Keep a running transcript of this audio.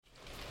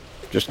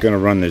Just going to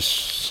run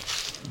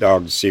this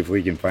dog to see if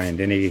we can find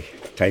any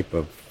type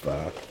of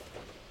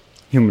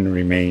human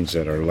remains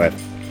that are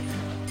left.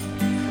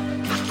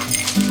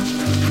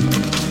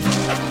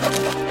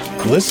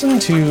 Listen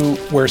to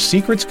Where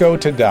Secrets Go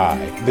to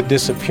Die, The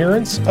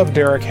Disappearance of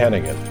Derek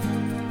Hennigan.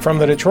 From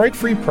the Detroit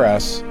Free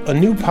Press, a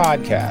new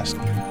podcast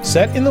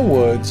set in the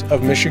woods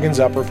of Michigan's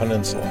Upper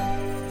Peninsula.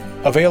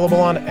 Available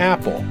on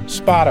Apple,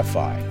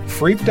 Spotify,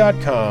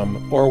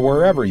 Freep.com, or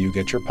wherever you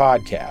get your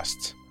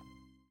podcasts.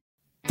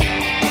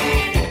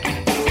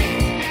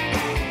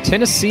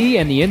 Tennessee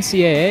and the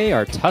NCAA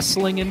are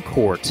tussling in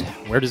court.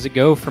 Where does it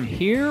go from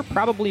here?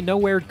 Probably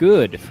nowhere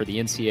good for the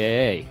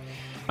NCAA.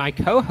 My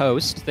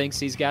co-host thinks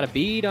he's got a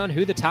bead on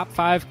who the top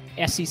 5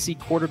 SEC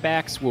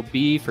quarterbacks will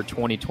be for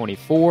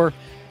 2024.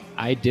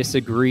 I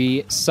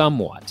disagree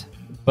somewhat.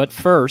 But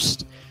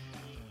first,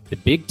 the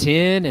Big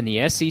Ten and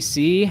the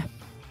SEC,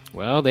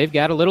 well, they've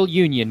got a little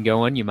union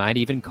going. You might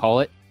even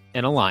call it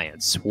an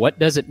alliance. What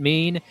does it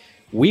mean?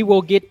 We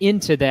will get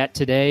into that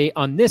today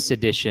on this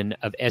edition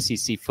of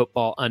SEC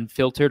Football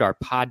Unfiltered, our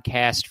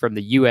podcast from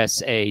the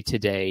USA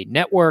Today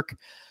Network.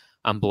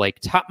 I'm Blake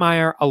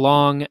Topmeyer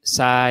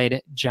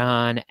alongside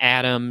John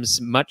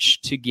Adams.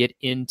 Much to get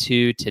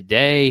into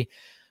today,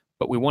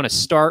 but we want to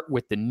start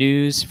with the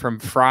news from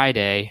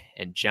Friday.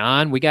 And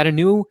John, we got a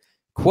new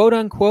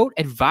quote-unquote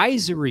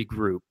advisory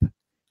group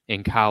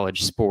in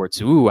college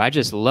sports. Ooh, I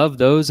just love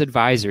those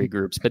advisory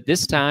groups. But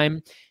this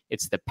time,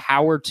 it's the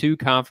Power 2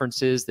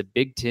 conferences, the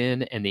Big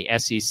Ten and the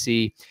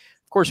SEC.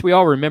 Of course, we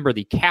all remember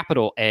the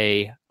capital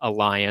A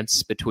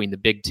alliance between the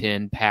Big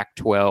Ten,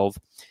 Pac-12,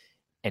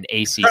 and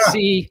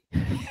ACC.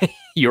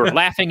 You're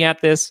laughing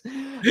at this.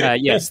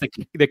 Yes,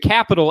 the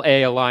capital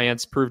A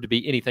alliance proved to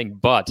be anything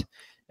but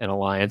an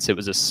alliance. It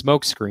was a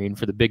smokescreen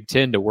for the Big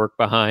Ten to work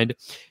behind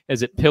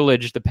as it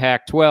pillaged the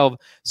Pac-12.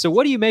 So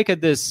what do you make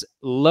of this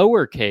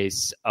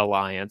lowercase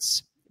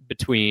alliance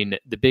between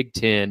the Big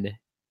Ten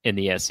and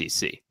the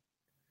SEC?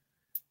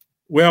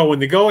 Well, when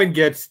the going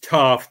gets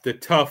tough, the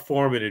tough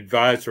form an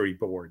advisory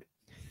board,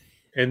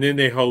 and then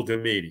they hold a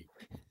meeting.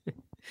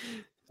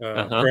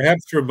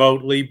 Perhaps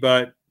remotely,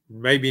 but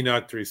maybe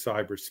not through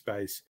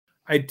cyberspace.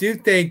 I do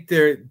think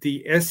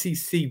the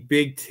SEC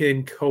Big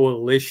Ten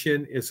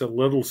coalition is a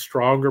little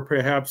stronger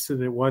perhaps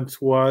than it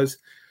once was.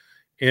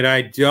 And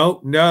I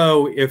don't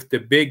know if the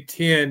Big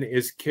Ten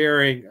is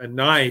carrying a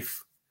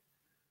knife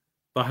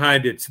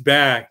behind its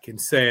back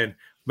and saying,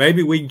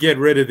 maybe we can get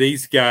rid of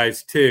these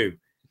guys too.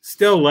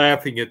 Still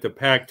laughing at the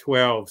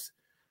Pac-12's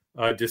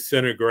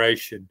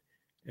disintegration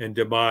and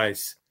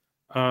demise.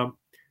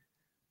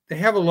 They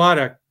have a lot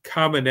of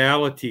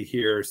commonality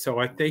here, so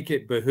I think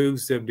it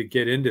behooves them to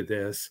get into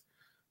this.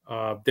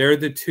 They're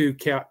the two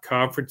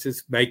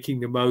conferences making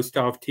the most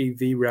off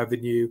TV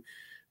revenue.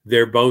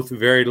 They're both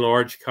very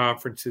large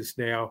conferences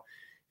now,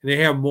 and they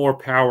have more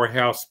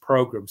powerhouse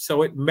programs.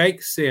 So it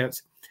makes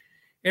sense.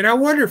 And I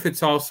wonder if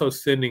it's also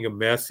sending a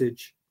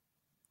message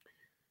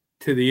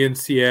to the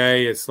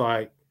NCAA. It's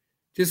like,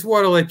 just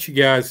want to let you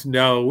guys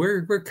know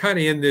we're kind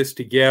of in this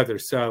together.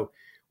 So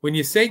when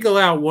you single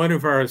out one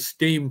of our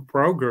esteemed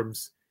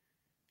programs,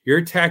 you're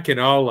attacking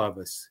all of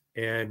us.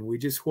 And we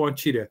just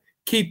want you to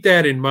keep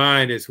that in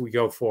mind as we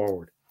go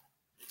forward.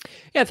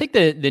 Yeah, I think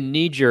the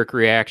knee-jerk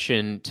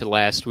reaction to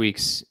last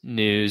week's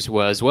news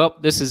was, well,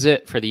 this is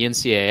it for the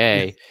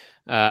NCAA.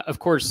 Of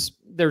course,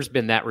 there's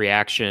been that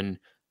reaction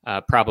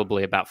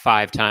probably about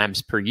 5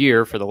 times per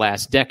year for the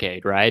last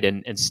decade, right?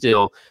 And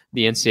still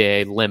the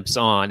NCAA limps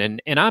on.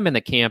 And I'm in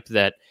the camp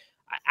that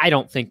I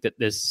don't think that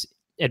this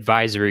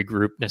advisory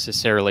group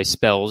necessarily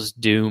spells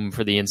doom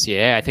for the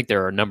NCAA. I think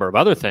there are a number of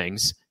other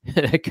things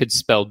that could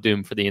spell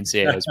doom for the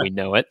NCAA as we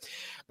know it.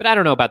 But I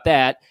don't know about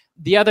that.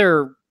 The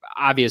other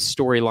obvious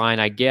storyline,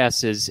 I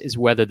guess, is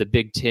whether the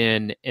Big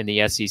Ten and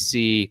the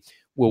SEC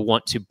will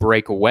want to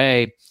break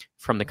away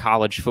from the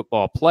college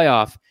football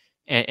playoff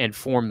and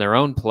form their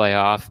own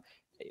playoff.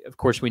 Of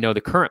course, we know the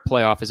current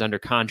playoff is under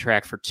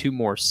contract for 2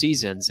 more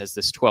seasons as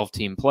this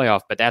 12-team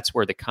playoff, but that's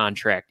where the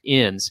contract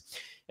ends.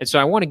 And so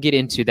I want to get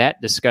into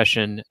that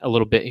discussion a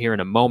little bit here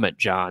in a moment,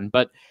 John.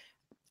 But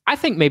I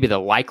think maybe the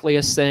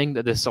likeliest thing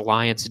that this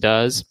alliance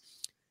does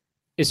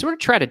is sort of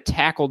try to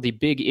tackle the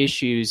big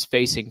issues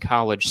facing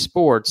college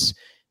sports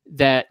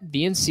that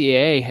the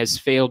NCAA has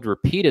failed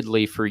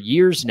repeatedly for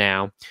years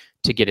now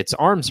to get its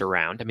arms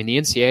around. I mean, the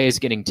NCAA is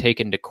getting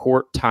taken to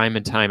court time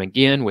and time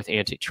again with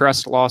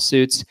antitrust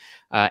lawsuits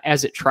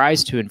as it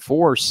tries to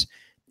enforce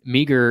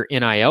meager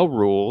NIL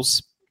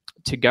rules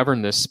to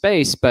govern this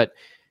space. But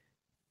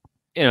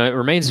it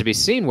remains to be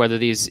seen whether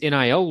these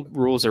NIL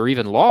rules are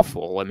even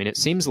lawful. I mean, it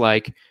seems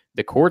like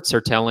the courts are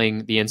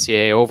telling the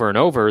NCAA over and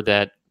over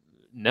that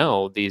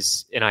no,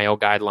 these NIL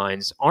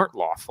guidelines aren't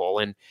lawful.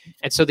 And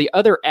so the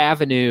other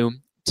avenue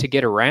to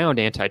get around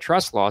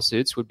antitrust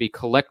lawsuits would be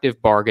collective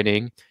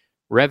bargaining,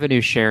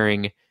 revenue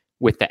sharing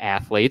with the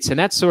athletes. And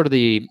that's sort of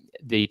the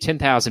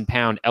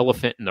 10,000-pound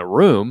elephant in the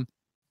room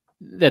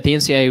that the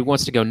NCAA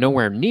wants to go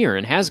nowhere near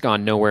and has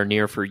gone nowhere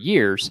near for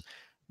years.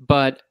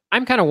 But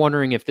I'm kind of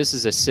wondering if this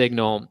is a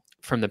signal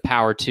from the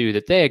Power 2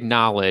 that they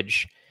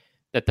acknowledge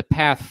that the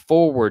path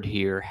forward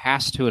here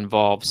has to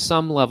involve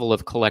some level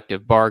of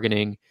collective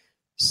bargaining,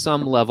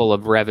 some level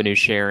of revenue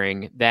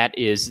sharing. That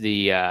is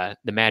the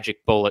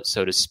magic bullet,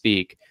 so to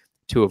speak,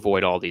 to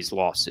avoid all these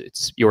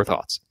lawsuits. Your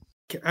thoughts?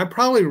 I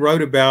probably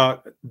wrote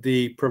about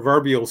the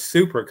proverbial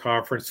super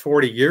conference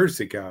 40 years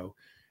ago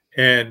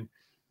and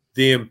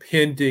the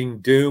impending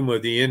doom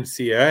of the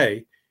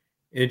NCAA.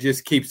 It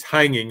just keeps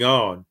hanging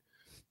on,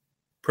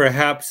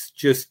 perhaps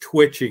just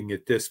twitching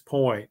at this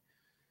point.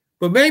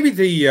 But maybe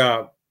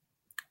the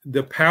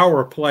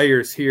power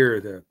players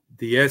here,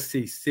 the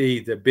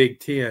SEC, the Big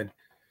Ten,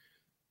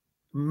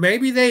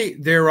 maybe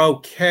they're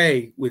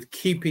okay with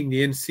keeping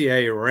the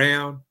NCAA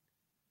around.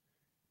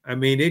 I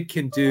mean, it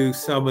can do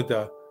some of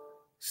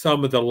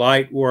the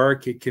light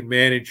work. It can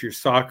manage your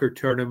soccer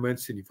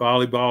tournaments and your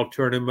volleyball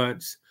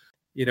tournaments,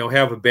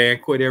 have a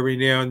banquet every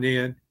now and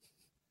then.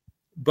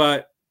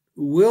 But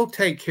we'll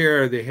take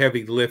care of the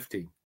heavy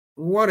lifting.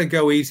 We want to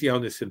go easy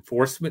on this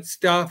enforcement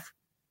stuff.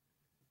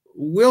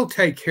 We'll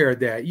take care of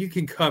that. You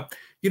can come.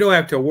 You don't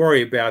have to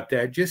worry about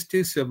that. Just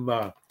do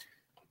some,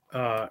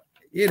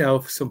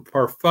 some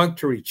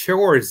perfunctory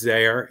chores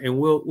there, and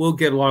we'll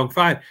get along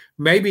fine.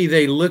 Maybe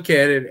they look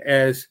at it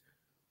as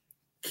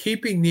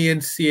keeping the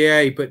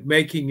NCAA, but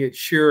making it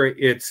sure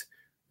it's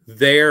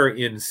their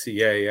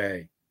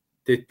NCAA,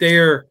 that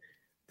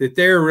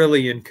they're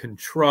really in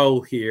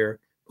control here.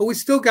 But we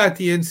still got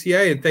the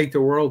NCAA and think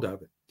the world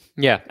of it.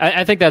 Yeah,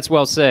 I think that's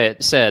well said.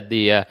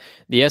 The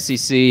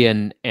SEC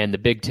and the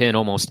Big Ten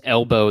almost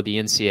elbow the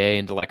NCAA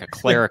into like a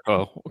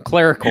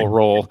clerical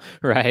role,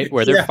 right?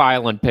 Where they're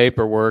filing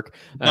paperwork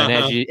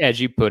and as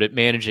you put it,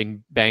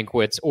 managing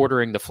banquets,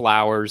 ordering the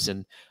flowers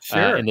and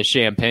the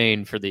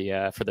champagne for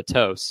the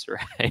toasts,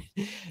 right?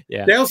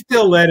 Yeah, they'll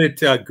still let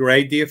it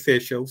grade the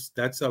officials.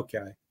 That's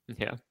okay.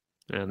 Yeah.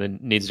 And there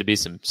needs to be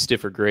some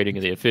stiffer grading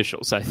of the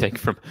officials, I think,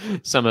 from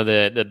some of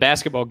the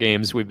basketball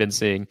games we've been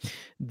seeing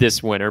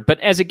this winter. But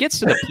as it gets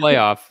to the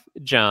playoff,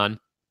 John,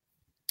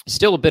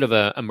 still a bit of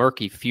a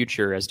murky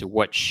future as to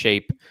what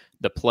shape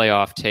the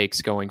playoff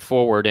takes going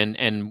forward.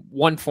 And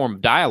one form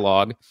of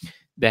dialogue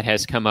that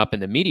has come up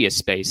in the media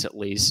space, at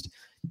least,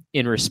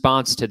 in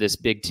response to this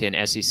Big Ten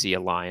SEC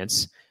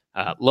alliance,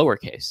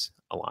 lowercase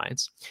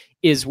alliance,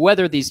 is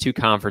whether these two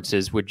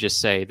conferences would just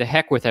say, the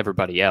heck with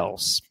everybody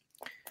else.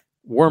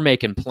 We're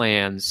making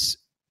plans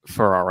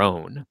for our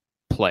own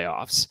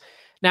playoffs.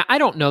 Now, I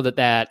don't know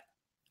that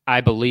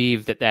I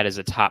believe that is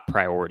a top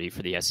priority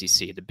for the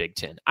SEC, the Big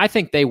Ten. I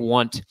think they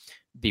want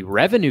the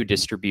revenue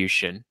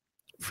distribution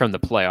from the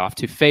playoff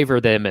to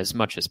favor them as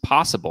much as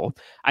possible.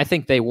 I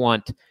think they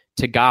want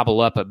to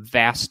gobble up a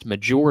vast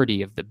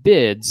majority of the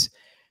bids,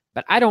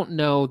 but I don't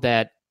know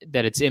that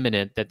it's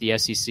imminent that the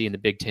SEC and the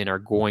Big Ten are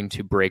going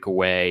to break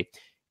away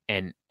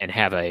and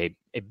have a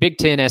Big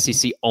Ten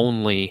SEC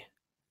only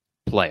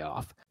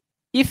playoff.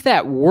 If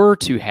that were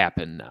to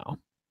happen, though,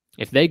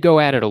 if they go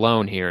at it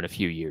alone here in a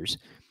few years,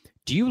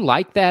 do you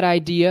like that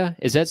idea?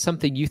 Is that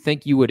something you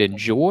think you would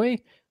enjoy,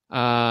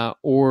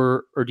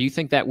 or do you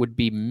think that would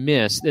be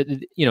missed?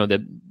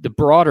 The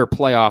broader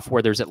playoff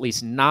where there's at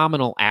least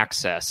nominal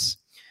access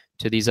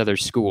to these other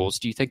schools.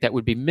 Do you think that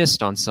would be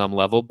missed on some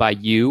level by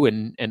you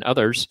and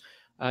others,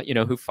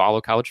 who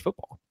follow college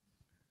football?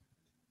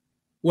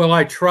 Well,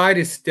 I try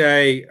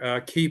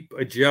to keep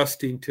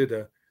adjusting to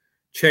the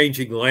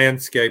changing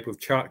landscape of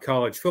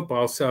college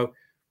football. So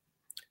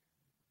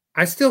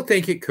I still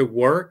think it could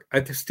work.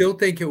 I still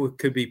think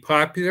could be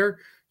popular.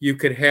 You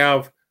could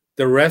have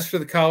the rest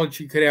of the college.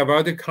 You could have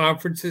other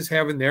conferences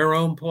having their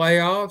own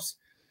playoffs.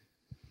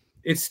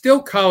 It's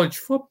still college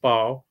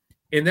football,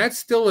 and that's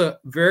still a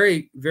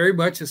very, very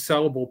much a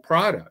sellable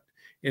product.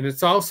 And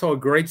it's also a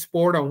great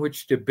sport on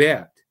which to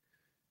bet.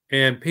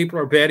 And people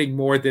are betting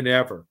more than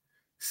ever.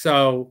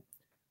 So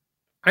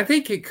I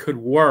think it could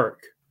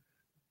work.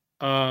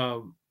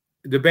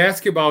 The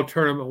basketball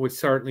tournament would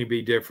certainly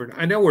be different.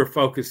 I know we're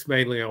focused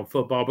mainly on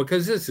football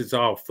because this is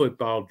all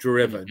football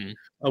driven.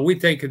 Mm-hmm. We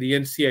think of the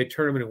NCAA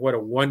tournament and what a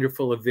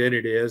wonderful event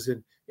it is,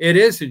 and it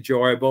is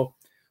enjoyable.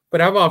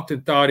 But I've often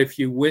thought if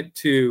you went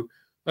to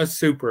a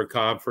super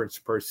conference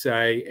per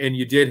se, and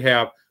you did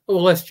have,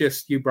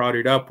 you brought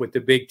it up with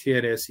the Big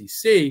Ten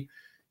SEC,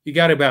 you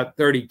got about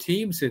 30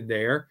 teams in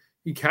there.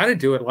 You kind of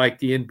do it like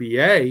the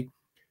NBA.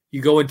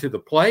 You go into the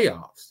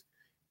playoffs,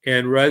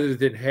 and rather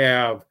than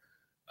have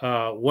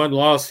one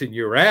loss and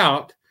you're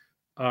out,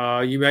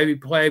 you maybe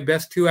play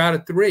best 2 out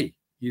of 3.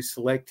 You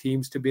select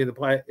teams to be in the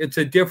play. It's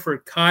a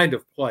different kind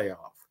of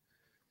playoff.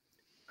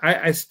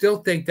 I still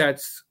think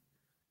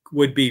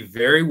would be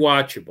very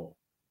watchable.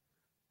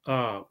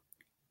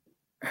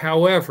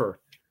 However,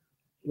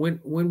 when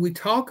we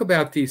talk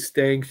about these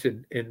things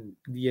and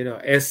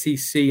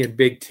SEC and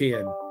Big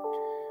Ten,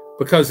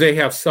 because they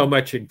have so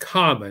much in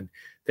common,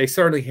 they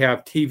certainly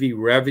have TV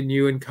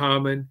revenue in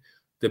common,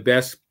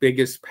 the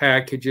biggest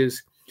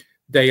packages.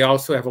 They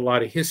also have a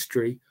lot of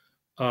history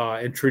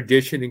and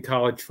tradition in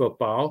college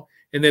football,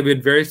 and they've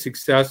been very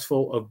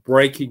successful of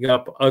breaking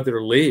up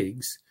other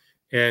leagues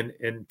and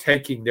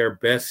taking their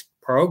best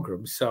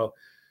programs. So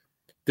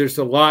there's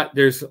a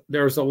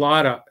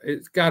lot of,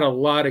 it's got a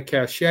lot of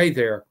cachet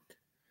there.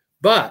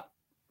 But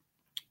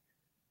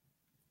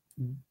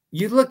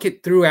you look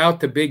at throughout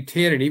the Big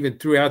Ten and even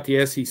throughout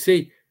the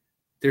SEC,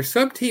 there's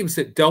some teams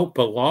that don't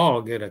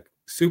belong in a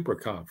super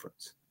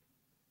conference.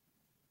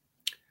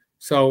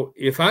 So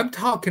if I'm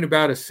talking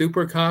about a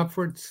super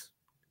conference,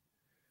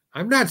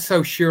 I'm not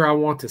so sure I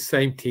want the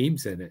same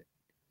teams in it.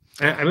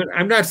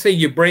 I'm not saying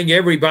you bring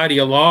everybody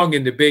along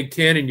in the Big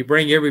Ten and you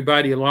bring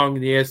everybody along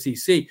in the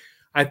SEC.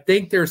 I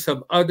think there's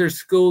some other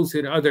schools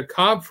in other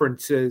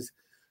conferences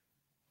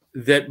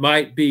that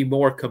might be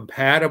more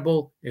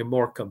compatible and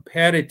more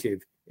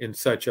competitive in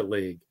such a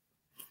league.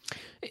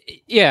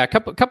 Yeah, a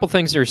couple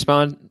things to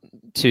respond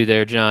to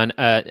there, John.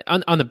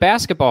 On the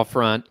basketball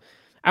front,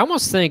 I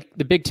almost think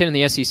the Big Ten and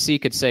the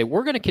SEC could say,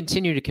 we're going to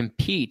continue to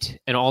compete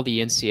in all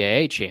the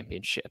NCAA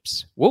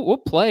championships. We'll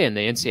play in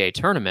the NCAA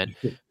tournament,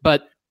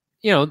 but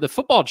the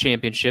football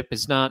championship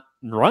is not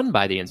run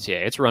by the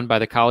NCAA. It's run by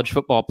the College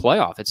Football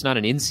Playoff. It's not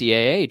an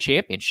NCAA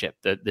championship.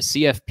 The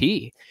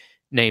CFP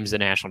names the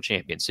national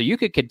champion. So you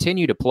could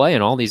continue to play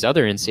in all these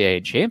other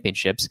NCAA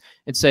championships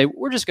and say,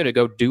 we're just going to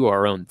go do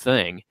our own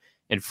thing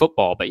in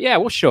football. But yeah,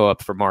 we'll show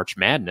up for March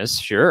Madness,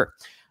 sure.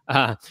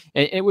 And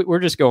we're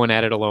just going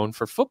at it alone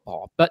for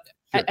football. But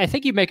sure. I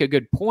think you make a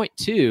good point,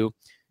 too,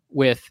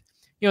 with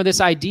this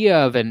idea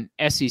of an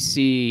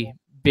SEC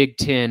Big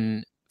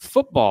Ten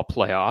football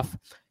playoff,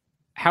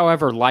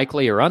 however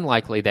likely or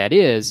unlikely that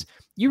is.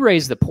 You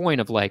raise the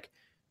point of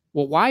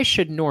why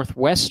should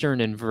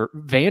Northwestern and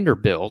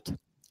Vanderbilt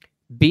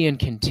be in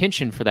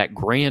contention for that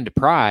grand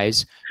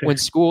prize when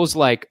schools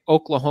like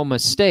Oklahoma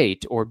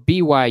State or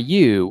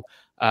BYU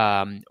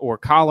or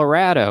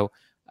Colorado,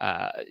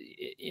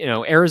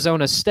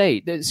 Arizona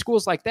State,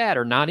 schools like that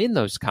are not in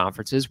those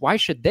conferences? Why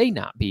should they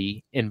not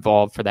be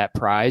involved for that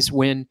prize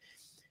when,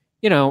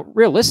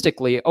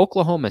 realistically,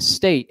 Oklahoma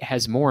State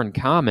has more in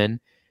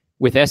common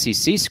with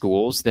SEC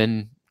schools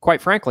than,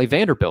 quite frankly,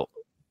 Vanderbilt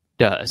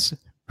does,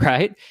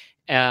 right?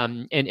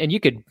 And you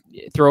could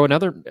throw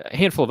a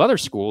handful of other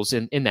schools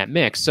in that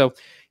mix. So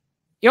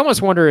you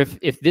almost wonder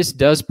if this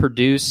does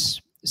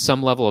produce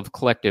some level of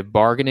collective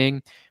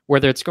bargaining,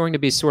 whether it's going to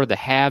be sort of the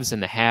haves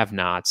and the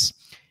have-nots,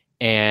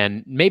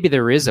 and maybe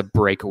there is a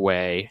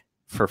breakaway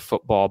for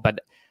football.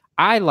 But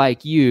I,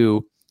 like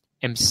you,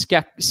 am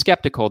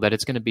skeptical that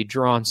it's going to be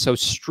drawn so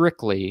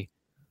strictly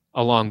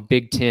along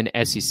Big Ten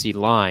SEC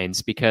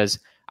lines, because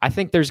I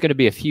think there's going to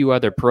be a few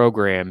other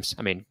programs.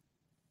 I mean,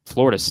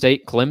 Florida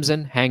State,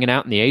 Clemson hanging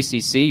out in the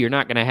ACC. You're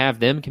not going to have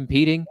them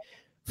competing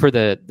for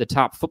the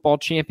top football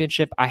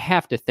championship. I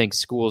have to think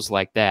schools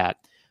like that,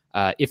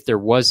 if there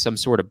was some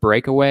sort of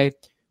breakaway,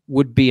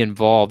 would be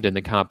involved in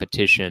the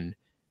competition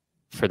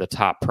for the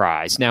top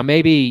prize. Now,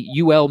 maybe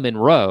UL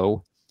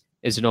Monroe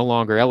is no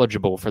longer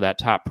eligible for that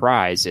top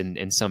prize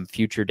in some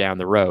future down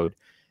the road.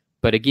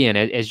 But again,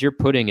 as you're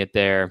putting it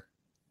there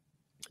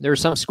are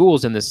some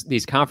schools in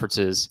these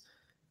conferences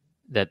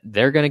that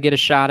they're going to get a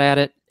shot at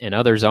it and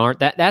others aren't.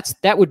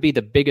 That would be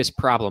the biggest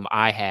problem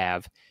I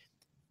have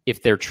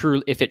if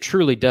it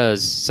truly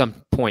does some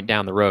point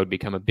down the road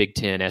become a Big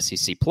Ten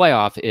SEC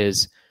playoff.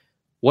 Is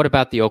what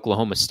about the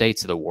Oklahoma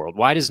States of the world?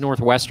 Why does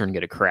Northwestern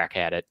get a crack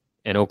at it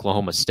and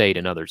Oklahoma State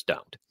and others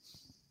don't?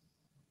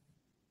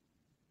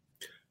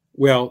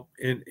 Well,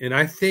 and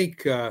I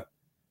think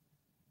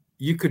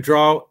you could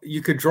draw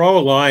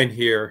a line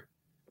here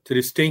to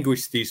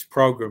distinguish these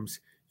programs.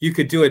 You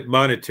could do it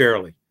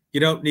monetarily. You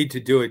don't need to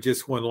do it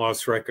just one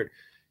loss record.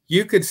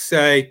 You could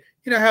say,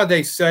 how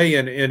they say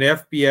in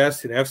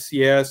FBS and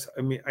FCS,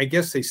 I mean, I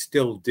guess they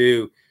still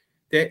do,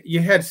 that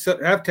you have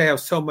to have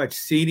so much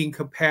seating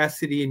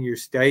capacity in your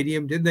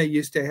stadium. Didn't they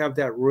used to have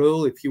that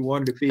rule if you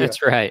wanted to be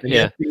That's right.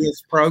 Yeah.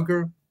 FBS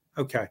program?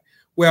 Okay.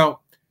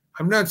 Well,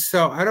 I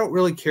don't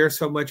really care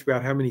so much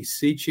about how many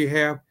seats you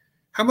have.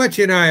 How much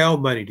NIL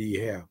money do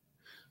you have?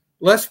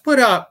 Let's put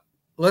up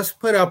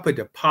a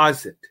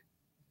deposit.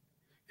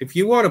 If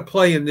you want to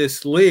play in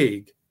this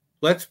league,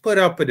 let's put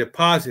up a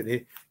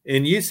deposit.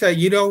 And you say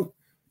you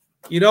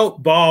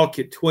don't balk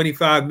at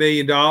 $25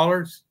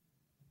 million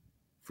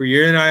for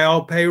your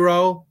NIL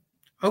payroll.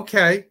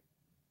 Okay,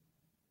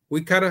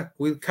 we kind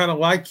of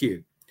like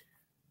you,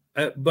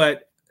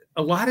 but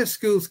a lot of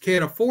schools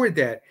can't afford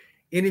that.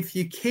 And if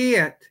you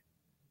can't,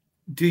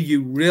 do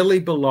you really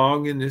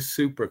belong in this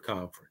super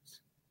conference?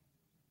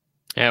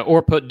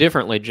 Or put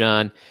differently,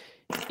 John,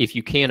 if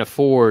you can't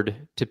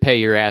afford to pay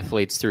your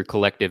athletes through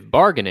collective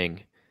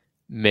bargaining,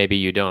 maybe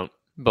you don't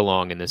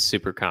belong in this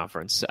super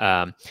conference.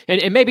 And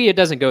maybe it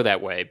doesn't go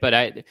that way,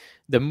 but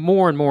the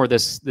more and more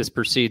this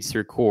proceeds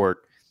through court,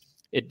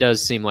 it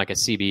does seem like a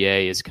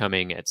CBA is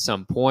coming at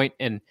some point.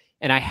 And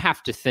I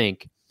have to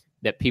think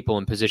that people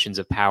in positions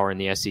of power in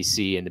the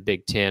SEC and the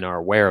Big Ten are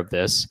aware of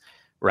this,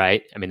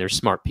 right? I mean, there's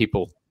smart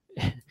people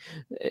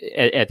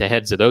at the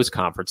heads of those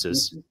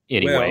conferences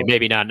anyway. Well,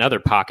 maybe not in other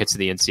pockets of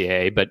the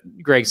NCAA, but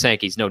Greg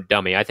Sankey's no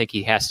dummy. I think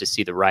he has to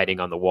see the writing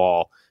on the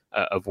wall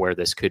of where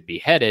this could be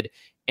headed.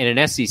 And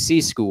an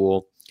SEC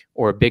school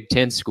or a Big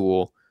Ten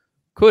school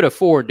could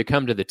afford to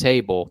come to the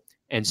table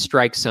and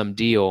strike some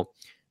deal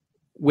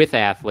with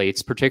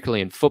athletes,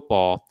 particularly in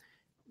football,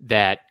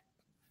 that,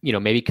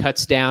 maybe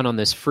cuts down on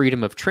this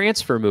freedom of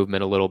transfer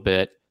movement a little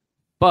bit.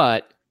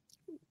 But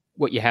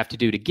what you have to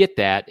do to get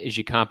that is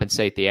you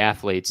compensate the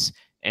athletes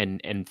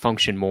and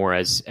function more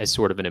as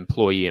sort of an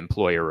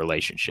employee-employer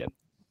relationship.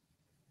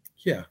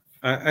 Yeah,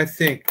 I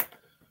think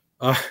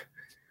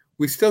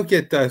we still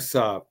get this,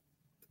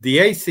 the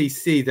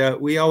ACC, that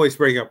we always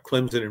bring up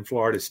Clemson and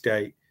Florida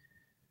State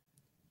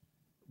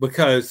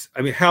because,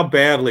 how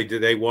badly do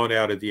they want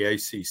out of the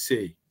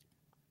ACC?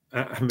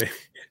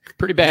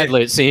 Pretty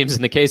badly, it seems,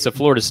 in the case of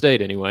Florida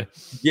State anyway.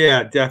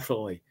 Yeah,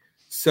 definitely.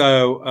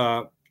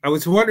 So I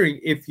was wondering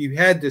if you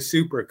had the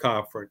super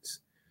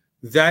conference,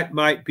 that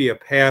might be a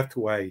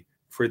pathway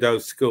for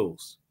those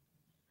schools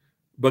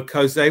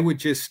because they would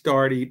just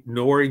start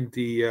ignoring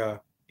the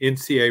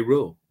NCAA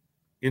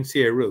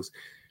rules.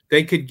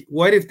 They could.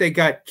 What if they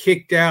got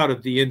kicked out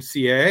of the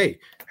NCAA?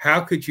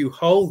 How could you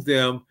hold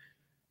them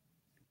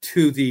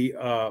to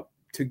the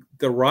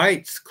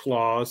rights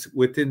clause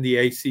within the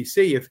ACC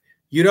if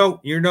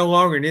you're no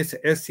longer an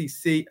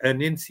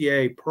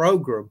NCAA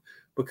program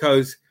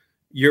because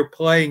you're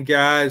playing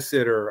guys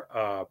that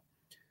are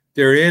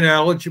they're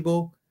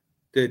ineligible,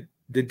 that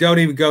don't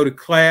even go to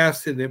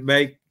class, and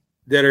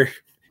that are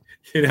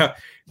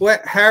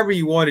however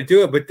you want to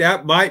do it. But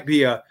that might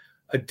be a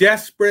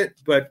desperate,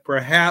 but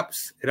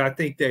perhaps, and I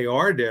think they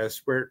are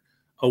desperate,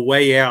 a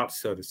way out,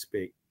 so to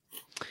speak.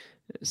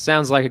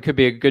 Sounds like it could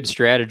be a good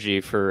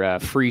strategy for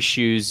Free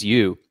Shoes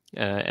U,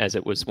 as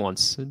it was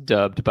once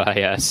dubbed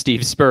by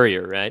Steve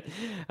Spurrier, right?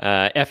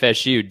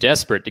 FSU,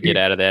 desperate to get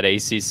out of that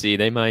ACC.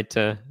 They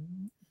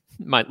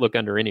might look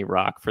under any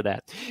rock for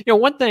that.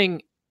 One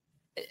thing,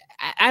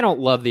 I don't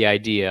love the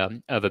idea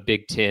of a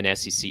Big Ten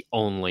SEC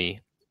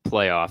only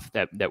playoff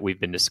that we've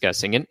been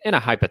discussing in a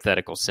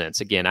hypothetical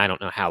sense. Again, I don't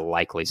know how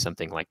likely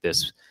something like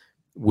this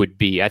would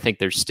be. I think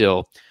there's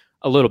still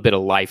a little bit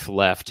of life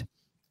left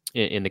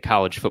in the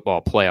college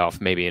football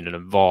playoff, maybe in an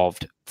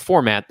evolved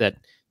format that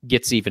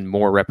gets even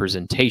more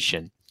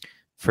representation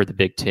for the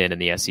Big Ten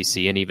and the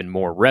SEC and even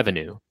more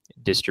revenue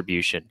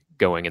distribution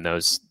going in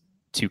those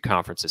two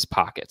conferences'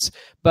 pockets.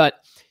 But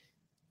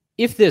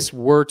if this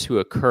were to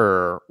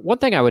occur, one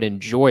thing I would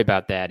enjoy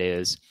about that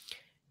is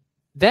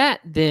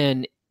that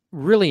then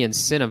really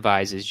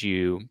incentivizes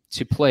you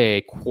to play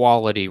a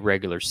quality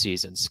regular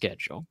season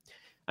schedule.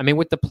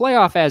 With the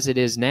playoff as it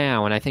is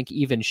now, and I think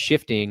even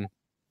shifting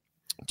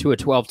to a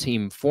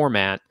 12-team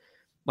format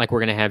like we're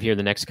going to have here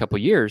the next couple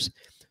of years,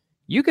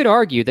 you could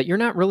argue that you're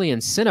not really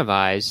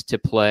incentivized to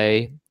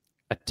play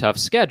a tough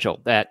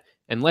schedule, that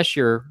unless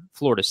you're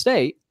Florida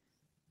State,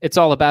 it's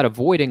all about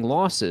avoiding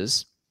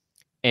losses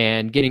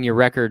and getting your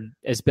record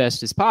as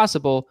best as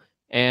possible,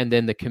 and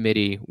then the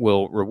committee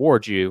will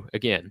reward you,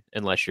 again,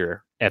 unless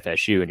you're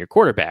FSU and your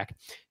quarterback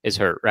is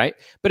hurt, right?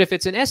 But if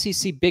it's an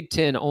SEC Big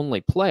Ten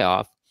only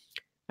playoff,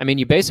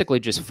 you basically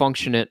just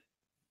function it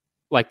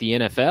like the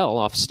NFL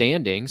off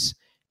standings,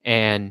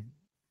 and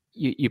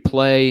you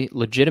play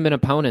legitimate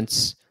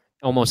opponents,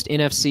 almost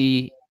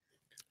NFC,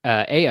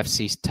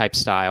 AFC type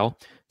style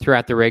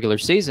throughout the regular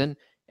season,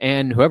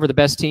 and whoever the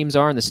best teams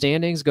are in the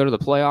standings go to the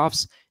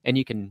playoffs, and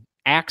you can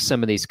axe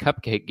some of these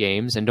cupcake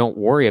games and don't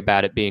worry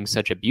about it being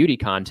such a beauty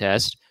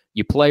contest.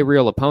 You play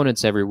real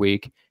opponents every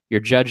week, you're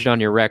judged on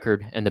your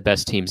record, and the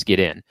best teams get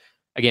in.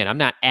 Again, I'm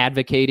not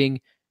advocating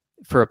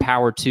for a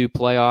Power 2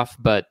 playoff,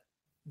 but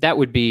that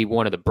would be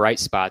one of the bright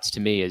spots to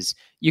me, is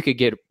you could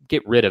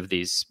get rid of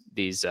these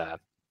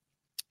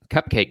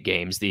cupcake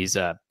games, these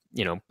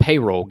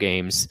payroll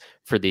games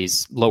for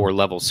these lower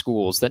level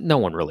schools that no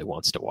one really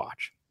wants to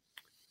watch.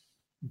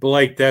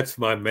 Blake, that's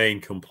my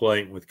main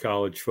complaint with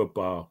college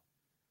football.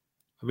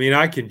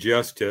 I can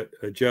adjust to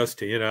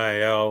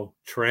NIL,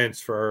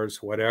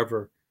 transfers,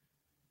 whatever.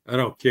 I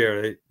don't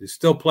care. They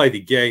still play the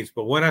games.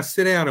 But when I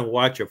sit down and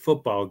watch a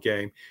football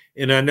game,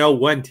 and I know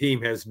one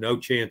team has no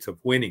chance of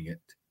winning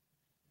it,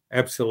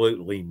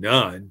 absolutely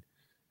none,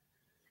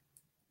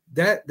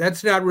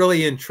 that's not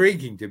really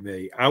intriguing to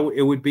me.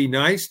 It would be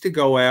nice to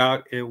go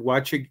out and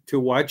watch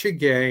a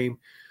game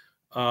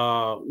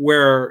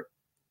where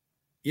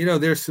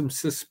there's some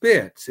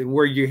suspense and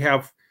where you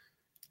have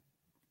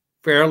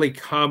fairly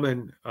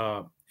common,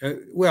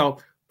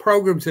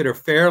 programs that are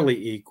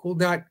fairly equal,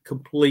 not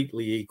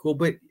completely equal,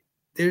 but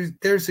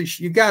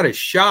you got a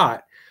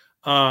shot.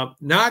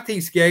 Not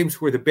these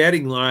games where the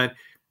betting line,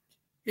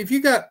 if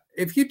you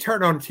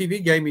turn on a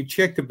TV game, you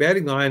check the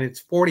betting line,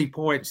 it's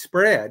 40-point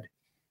spread.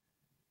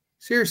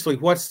 Seriously,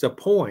 what's the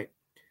point?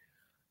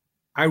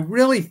 I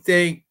really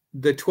think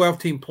the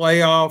 12-team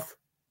playoff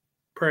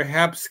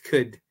perhaps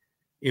could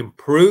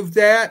improve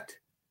that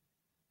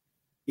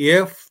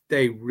if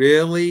they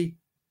really,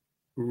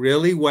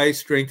 really weigh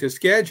strength of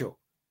schedule.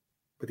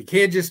 But they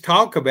can't just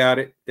talk about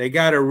it. They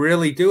got to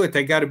really do it.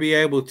 They got to be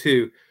able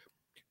to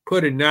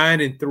put a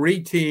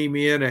 9-3 team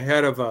in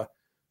ahead of a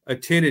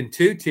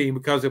 10-2 team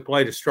because they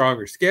played a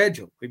stronger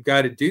schedule. We've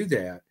got to do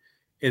that.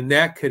 And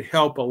that could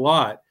help a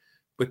lot.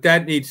 But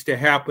that needs to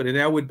happen. And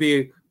that would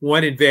be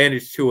one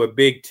advantage to a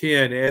Big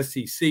Ten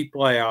SEC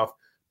playoff.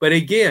 But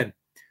again,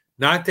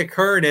 not the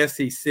current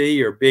SEC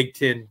or Big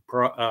Ten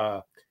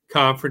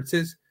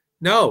conferences.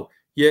 No,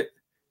 you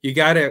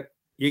gotta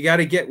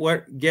get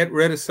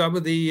rid of some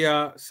of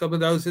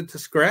those at the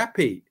scrap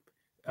heap.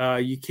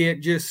 You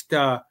can't just.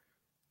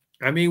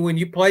 When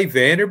you play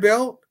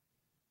Vanderbilt,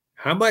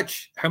 how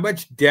much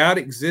doubt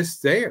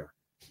exists there?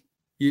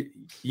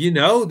 You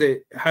know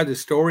that how the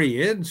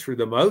story ends for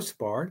the most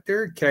part.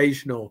 There are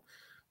occasional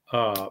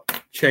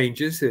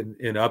changes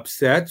and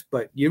upsets,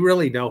 but you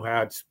really know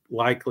how it's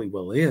likely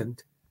will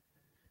end.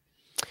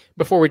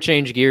 Before we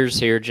change gears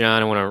here,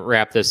 John, I want to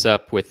wrap this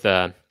up with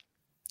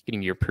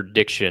getting your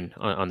prediction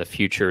on the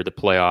future of the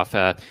playoff.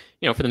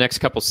 For the next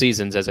couple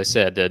seasons, as I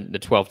said, the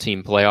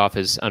 12-team playoff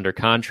is under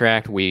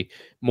contract. We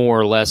more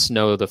or less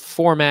know the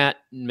format.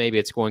 Maybe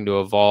it's going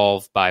to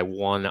evolve by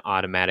one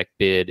automatic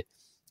bid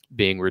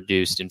being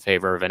reduced in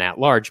favor of an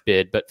at-large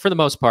bid. But for the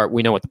most part,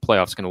 we know what the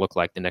playoff is going to look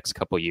like the next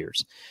couple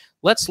years.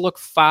 Let's look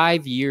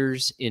 5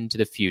 years into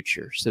the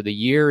future. So the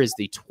year is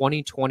the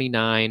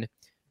 2029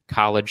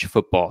 college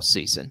football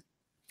season.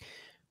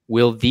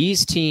 Will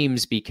these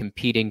teams be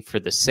competing for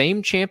the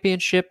same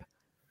championship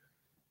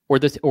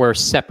or a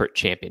separate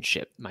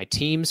championship? My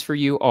teams for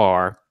you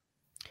are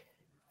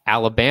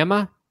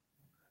Alabama,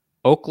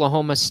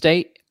 Oklahoma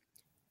State,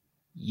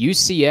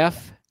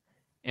 UCF,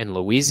 and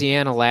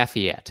Louisiana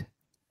Lafayette.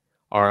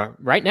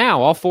 Right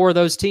now, all four of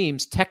those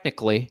teams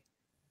technically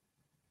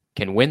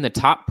can win the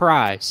top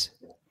prize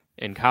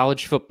in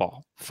college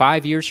football.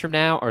 5 years from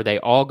now, are they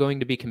all going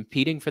to be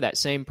competing for that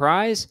same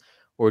prize?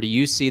 Or do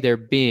you see there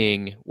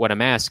being, what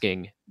I'm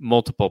asking,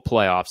 multiple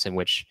playoffs in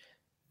which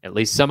at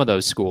least some of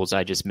those schools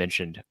I just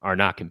mentioned are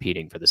not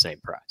competing for the same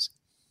prize?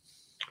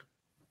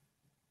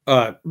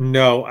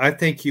 No, I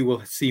think you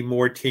will see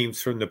more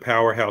teams from the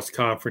powerhouse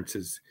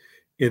conferences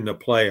in the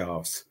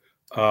playoffs.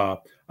 I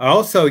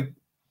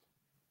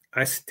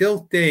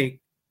still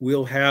think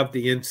we'll have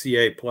the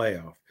NCAA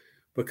playoff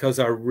because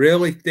I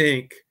really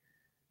think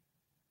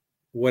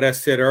what I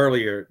said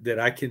earlier, that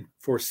I can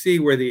foresee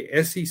where the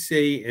SEC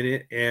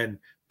and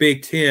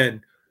Big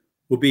Ten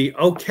will be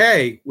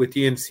okay with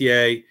the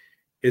NCAA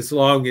as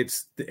long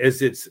as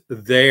it's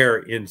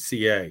their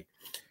NCAA.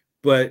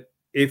 But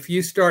if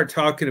you start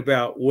talking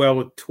about,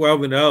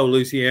 12-0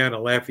 Louisiana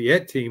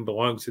Lafayette team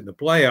belongs in the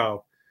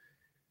playoff,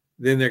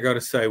 then they're going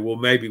to say, well,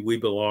 maybe we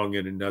belong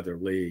in another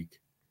league.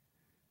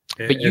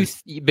 But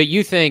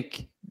you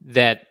think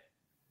that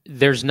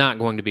there's not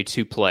going to be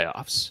two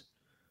playoffs?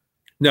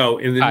 No,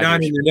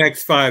 not in the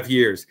next 5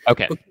 years.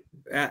 Okay.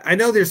 I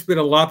know there's been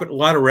a lot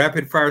of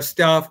rapid fire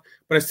stuff,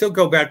 but I still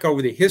go back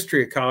over the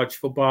history of college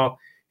football,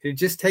 and it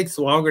just takes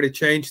longer to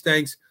change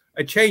things.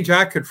 A change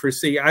I could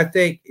foresee, I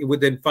think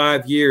within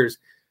 5 years,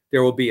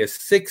 there will be a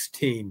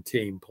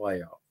 16-team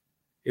playoff.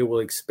 It will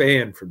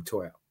expand from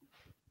 12.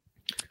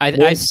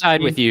 I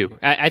side with you.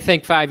 I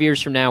think 5 years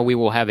from now, we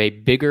will have a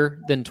bigger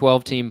than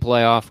 12-team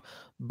playoff,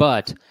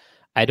 but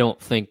I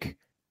don't think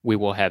we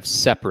will have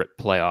separate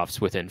playoffs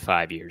within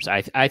 5 years.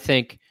 I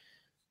think,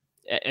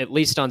 at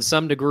least on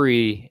some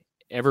degree,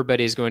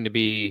 everybody's going to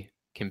be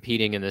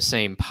competing in the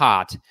same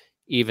pot,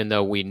 even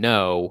though we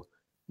know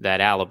that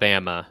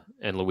Alabama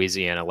and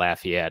Louisiana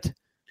Lafayette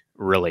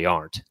really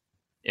aren't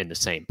in the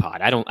same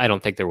pot. I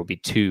don't think there will be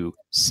two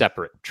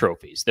separate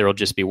trophies. There will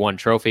just be one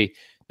trophy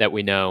that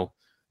we know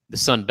the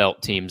Sun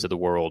Belt teams of the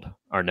world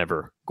are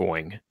never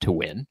going to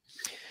win.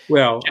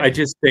 Well, I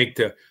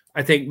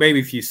think maybe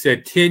if you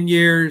said 10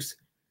 years,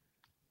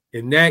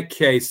 in that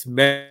case,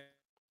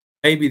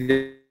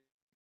 maybe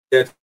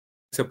that's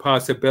a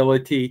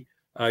possibility.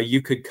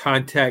 You could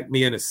contact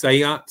me in a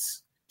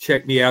seance,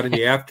 check me out in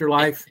the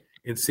afterlife,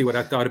 and see what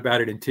I thought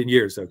about it in 10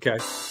 years, okay?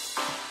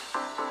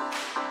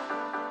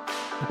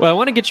 Well, I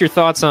want to get your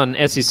thoughts on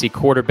SEC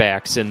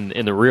quarterbacks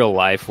in the real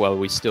life while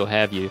we still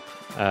have you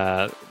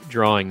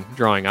drawing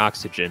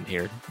oxygen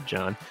here,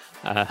 John.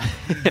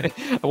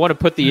 I want to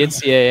put the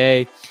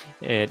NCAA,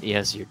 and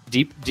yes, your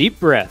deep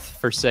breath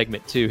for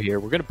segment 2 here.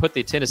 We're going to put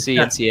the Tennessee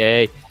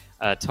NCAA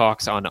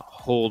talks on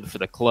hold for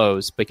the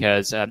close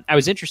because I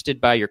was interested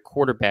by your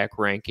quarterback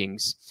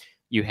rankings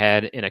you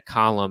had in a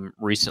column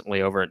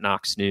recently over at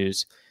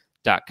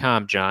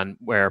KnoxNews.com, John,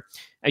 where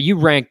you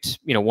ranked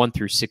 1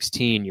 through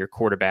 16 your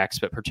quarterbacks,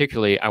 but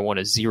particularly I want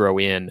to zero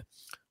in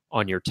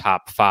on your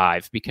top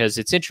 5 because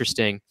it's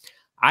interesting.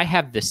 I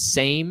have the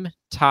same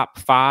top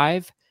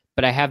 5,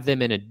 but I have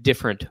them in a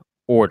different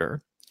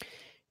order.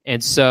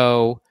 And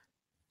so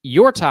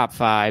your top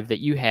 5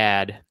 that you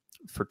had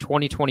for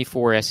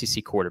 2024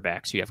 SEC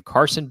quarterbacks, you have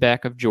Carson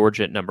Beck of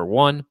Georgia at number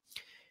 1,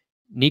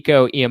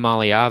 Nico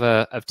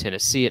Iamaleava of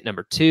Tennessee at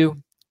number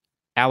 2,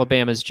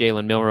 Alabama's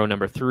Jalen Milroe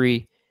number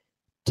 3,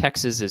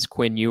 Texas's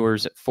Quinn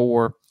Ewers at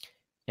 4,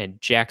 and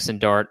Jackson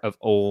Dart of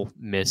Ole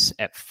Miss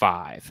at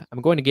 5.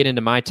 I'm going to get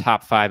into my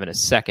top 5 in a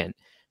second,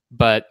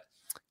 but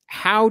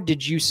how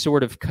did you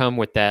sort of come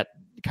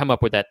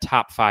up with that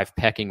top 5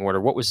 pecking order?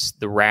 What was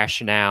the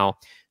rationale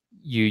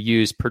you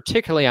used?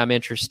 Particularly, I'm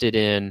interested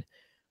in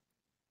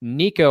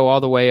Nico all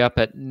the way up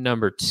at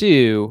number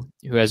 2,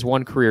 who has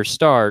one career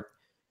start,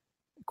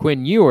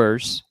 Quinn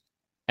Ewers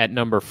at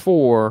number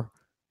 4,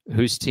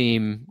 whose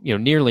team,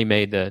 nearly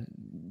made the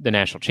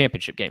national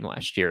championship game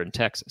last year in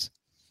Texas.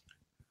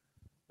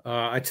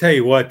 I tell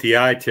you what, the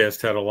eye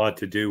test had a lot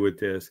to do with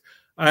this.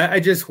 I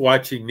just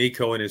watching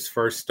Nico in his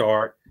first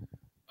start.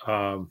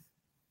 I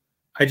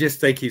just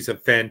think he's a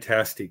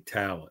fantastic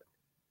talent.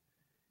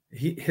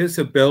 His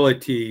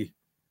ability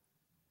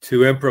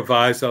to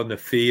improvise on the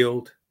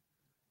field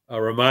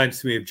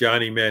reminds me of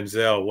Johnny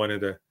Manziel, one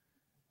of the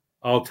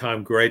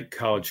all-time great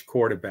college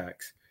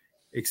quarterbacks,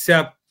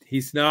 except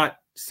he's not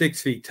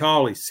 6 feet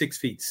tall, he's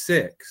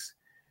 6'6".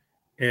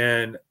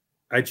 And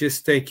I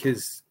just think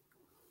his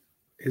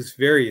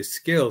various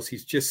skills,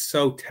 he's just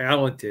so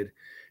talented,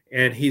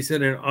 and he's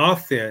in an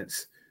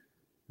offense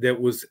that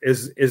was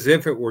as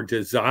if it were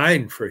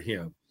designed for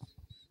him.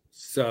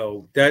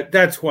 So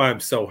that's why I'm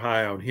so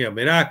high on him.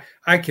 And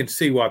I can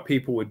see why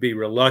people would be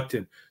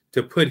reluctant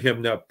to put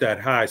him up that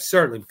high,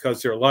 certainly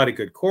because there are a lot of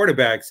good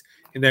quarterbacks,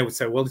 and they would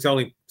say, well, he's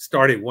only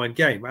started one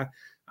game. I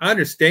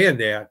understand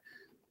that,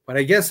 but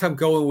I guess I'm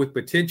going with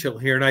potential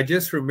here. And I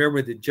just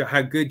remember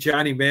how good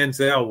Johnny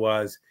Manziel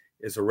was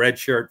as a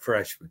redshirt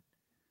freshman.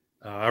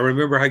 I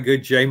remember how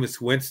good Jameis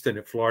Winston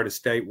at Florida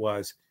State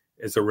was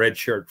as a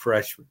redshirt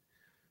freshman.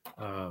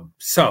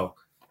 So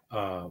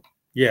I'm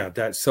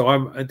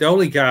the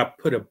only guy I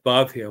put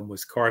above him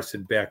was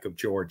Carson Beck of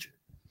Georgia.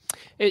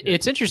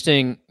 It's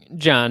interesting,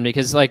 John,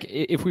 because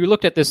if we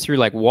looked at this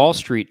through Wall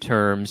Street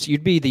terms,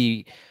 you'd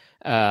be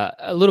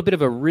a little bit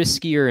of a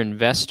riskier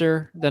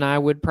investor than I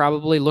would,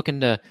 probably looking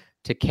to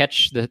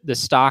catch the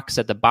stocks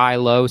at the buy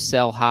low,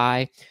 sell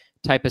high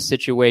type of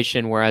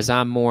situation. Whereas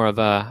I'm more of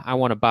I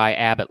want to buy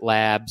Abbott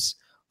Labs,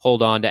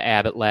 hold on to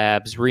Abbott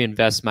Labs,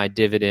 reinvest my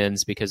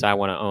dividends because I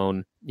want to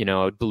own,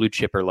 a blue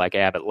chipper like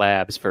Abbott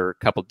Labs for a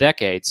couple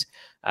decades,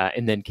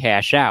 and then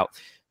cash out.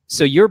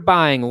 So you're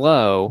buying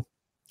low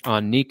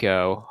on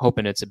Nico,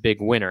 hoping it's a big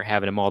winner,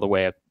 having him all the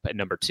way up at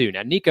number 2.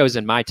 Now, Nico's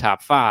in my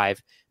top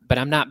 5, but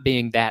I'm not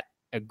being that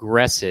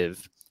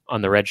aggressive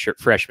on the redshirt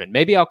freshman.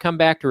 Maybe I'll come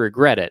back to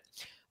regret it.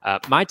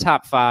 My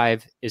top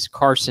 5 is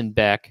Carson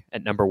Beck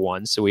at number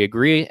 1. So we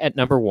agree at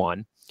number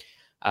 1.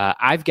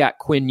 I've got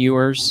Quinn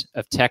Ewers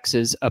of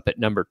Texas up at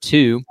number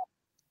 2.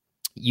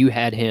 You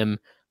had him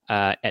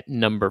at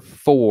number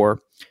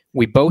 4.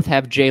 We both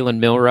have Jalen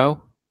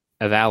Milroe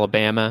of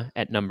Alabama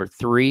at number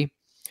 3.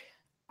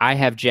 I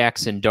have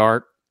Jackson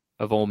Dart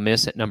of Ole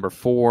Miss at number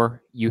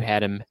 4. You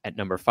had him at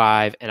number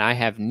 5. And I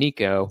have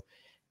Nico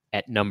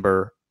at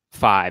number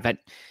 5.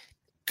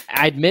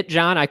 I admit,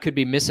 John, I could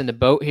be missing the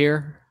boat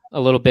here a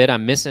little bit.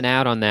 I'm missing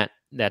out on that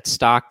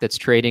stock that's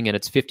trading at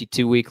its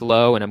 52-week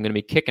low, and I'm going to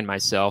be kicking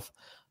myself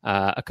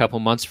a couple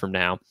months from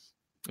now.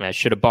 I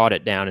should have bought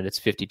it down at its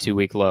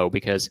 52-week low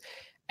because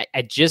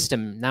I just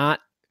am not.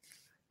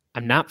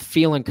 I'm not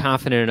feeling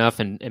confident enough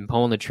in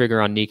pulling the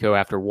trigger on Nico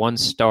after one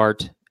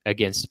start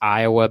against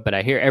Iowa. But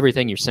I hear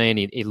everything you're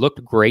saying. He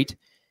looked great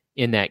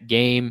in that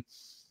game.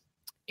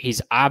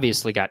 He's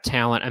obviously got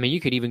talent. I mean, you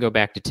could even go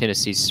back to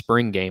Tennessee's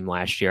spring game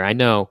last year. I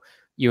know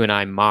you and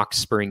I mock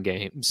spring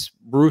games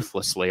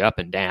ruthlessly up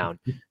and down,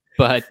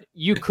 but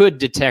you could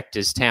detect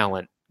his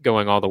talent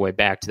going all the way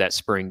back to that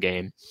spring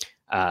game,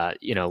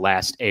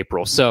 last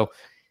April. So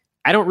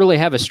I don't really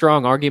have a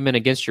strong argument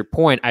against your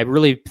point. I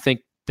really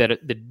think that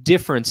the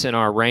difference in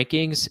our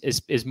rankings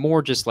is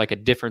more just like a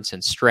difference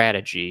in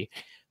strategy,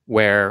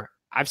 where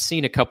I've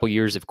seen a couple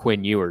years of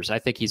Quinn Ewers. I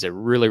think he's a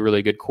really,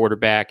 really good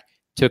quarterback,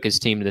 took his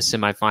team to the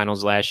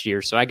semifinals last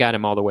year. So I got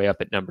him all the way up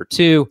at number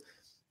 2.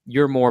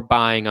 You're more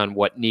buying on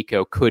what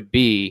Nico could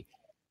be,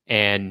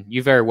 and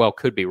you very well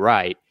could be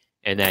right,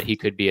 and that he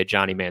could be a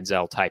Johnny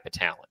Manziel type of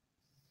talent.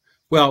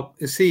 Well,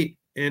 see,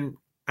 and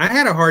I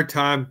had a hard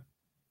time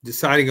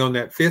deciding on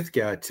that 5th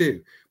guy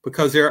too,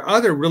 because there are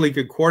other really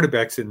good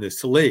quarterbacks in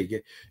this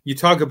league. You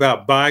talk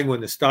about buying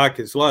when the stock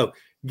is low.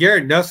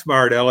 Garrett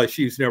Nussmeier at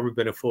LSU's never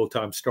been a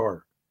full-time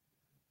starter,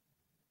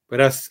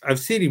 but I've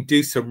seen him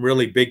do some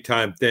really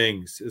big-time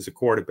things as a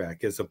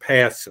quarterback, as a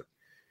passer.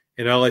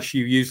 And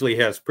LSU usually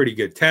has pretty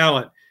good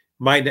talent.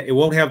 It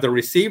won't have the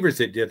receivers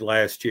it did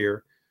last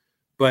year,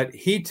 but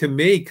he, to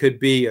me, could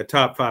be a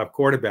top 5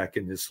 quarterback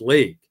in this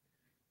league.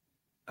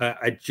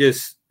 I'm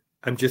just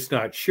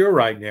not sure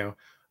right now.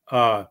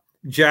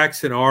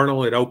 Jackson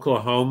Arnold at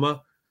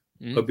Oklahoma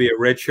will be a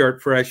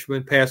redshirt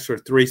freshman, passed for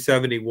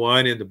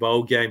 371 in the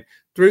bowl game,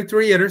 threw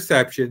 3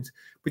 interceptions,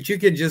 but you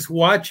can just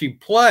watch him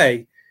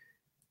play.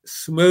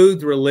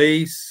 Smooth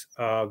release,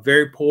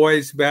 very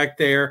poised back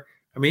there.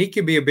 I mean, he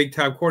can be a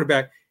big-time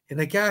quarterback. And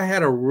the guy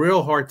had a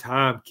real hard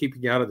time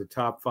keeping out of the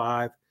top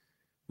 5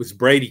 was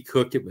Brady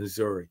Cook at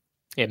Missouri.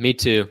 Yeah, me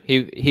too.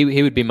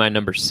 He would be my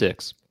number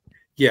 6.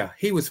 Yeah,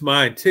 he was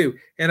mine too.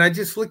 And I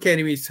just look at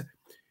him.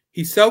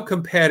 He's so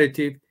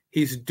competitive.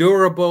 He's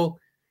durable.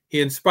 He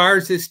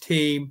inspires his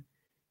team.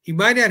 He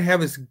might not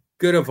have as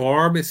good of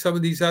arm as some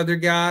of these other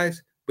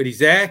guys, but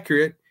he's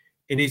accurate,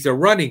 and he's a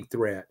running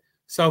threat.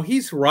 So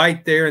he's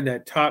right there in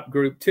that top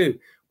group too.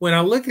 When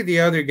I look at the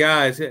other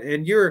guys,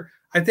 and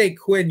I think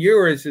Quinn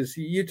Ewers is,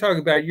 you talk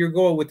about you're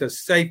going with a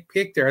safe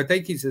pick there. I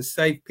think he's a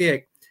safe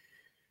pick.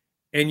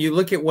 And you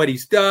look at what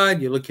he's done,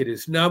 you look at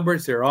his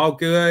numbers, they're all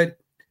good.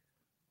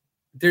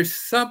 there's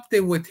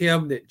something with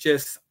him that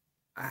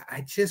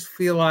I just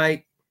feel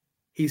like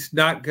he's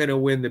not going to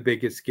win the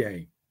biggest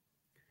game.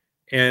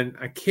 And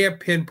I can't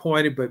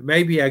pinpoint it, but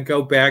maybe I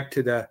go back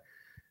to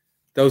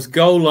those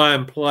goal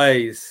line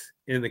plays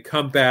in the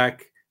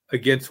comeback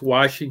against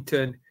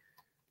Washington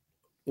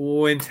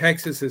when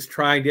Texas is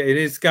trying to,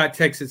 and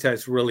Texas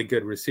has really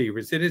good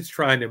receivers, and it's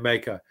trying to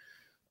make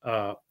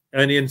an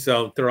end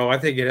zone throw. I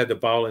think it had the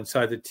ball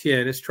inside the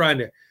 10. It's trying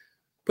to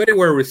put it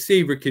where a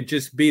receiver could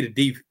just beat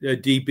a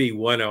DB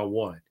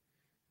one-on-one.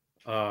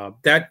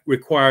 That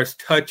requires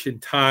touch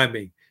and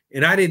timing.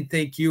 And I didn't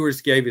think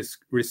Ewers gave his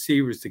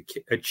receivers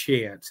a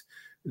chance.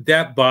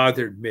 That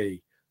bothered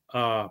me.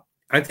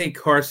 I think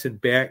Carson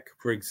Beck,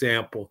 for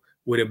example,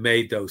 would have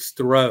made those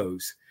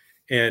throws.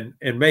 And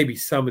maybe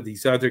some of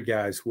these other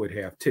guys would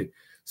have too.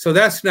 So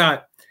that's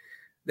not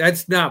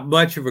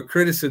much of a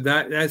criticism.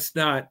 That's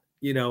not,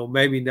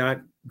 maybe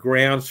not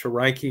grounds for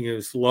ranking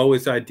as low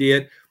as I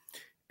did.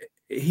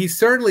 He's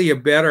certainly a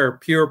better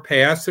pure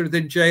passer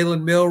than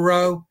Jalen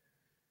Milroe.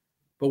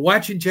 But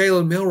watching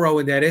Jalen Milroe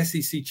in that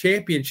SEC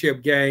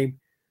championship game,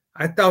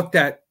 I thought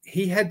that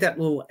he had that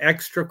little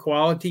extra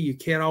quality you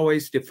can't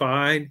always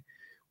define.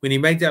 When he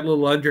made that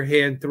little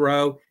underhand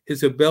throw,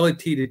 his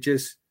ability to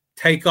just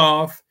take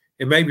off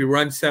and maybe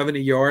run 70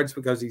 yards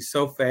because he's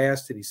so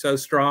fast and he's so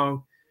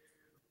strong.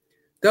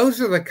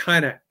 Those are the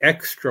kind of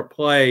extra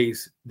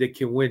plays that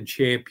can win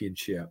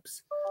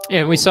championships.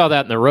 And we saw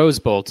that in the Rose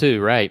Bowl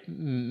too, right?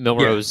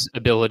 Milroe's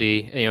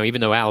ability,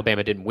 even though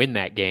Alabama didn't win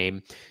that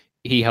game,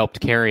 he helped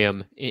carry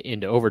him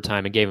into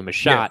overtime and gave him a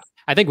shot. Yes.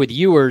 I think with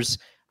Ewers,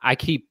 I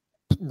keep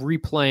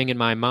replaying in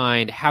my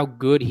mind how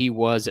good he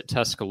was at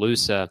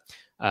Tuscaloosa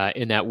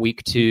in that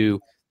week 2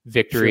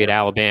 victory at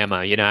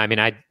Alabama.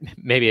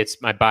 Maybe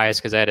it's my bias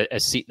because I had a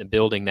seat in the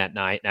building that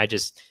night,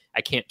 and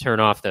I can't turn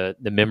off the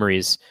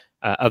memories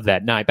of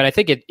that night. But I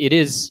think it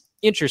is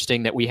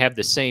interesting that we have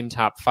the same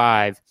top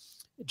 5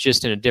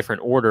 just in a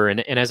different order. And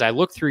as I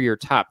look through your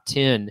top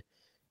 10,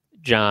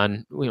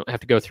 John, we don't have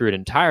to go through it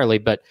entirely,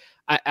 but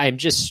I'm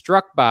just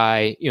struck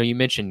by, you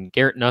mentioned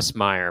Garrett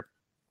Nussmeier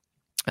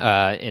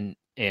and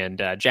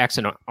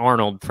Jackson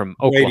Arnold from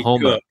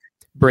Oklahoma,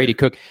 Brady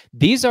Cook.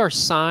 These are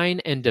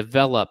sign and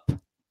develop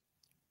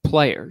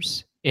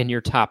players in your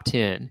top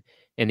 10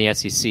 in the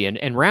SEC.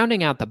 And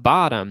rounding out the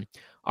bottom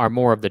are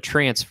more of the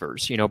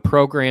transfers,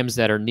 programs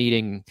that are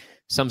needing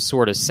some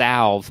sort of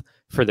salve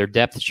for their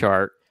depth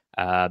chart.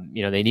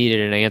 They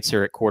needed an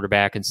answer at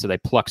quarterback, and so they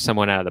plucked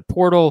someone out of the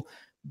portal,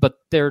 but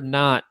they're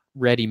not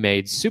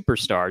ready-made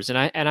superstars.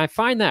 And I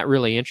find that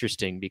really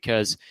interesting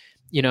because,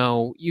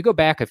 you go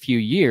back a few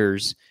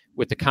years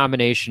with the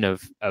combination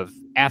of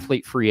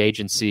athlete free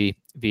agency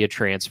via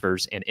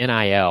transfers and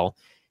NIL,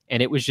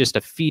 and it was just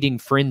a feeding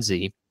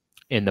frenzy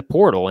in the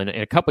portal. And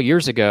a couple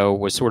years ago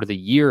was sort of the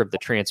year of the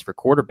transfer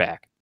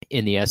quarterback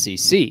in the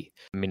SEC.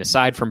 I mean,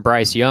 aside from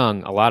Bryce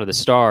Young, a lot of the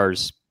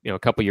stars, a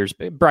couple years,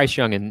 Bryce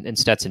Young and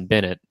Stetson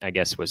Bennett, I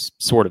guess, was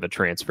sort of a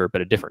transfer, but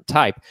a different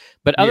type.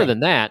 But other than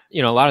that,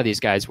 a lot of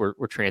these guys were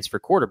transfer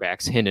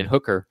quarterbacks, Hendon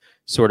Hooker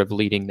sort of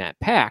leading that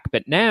pack.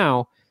 But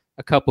now,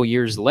 a couple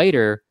years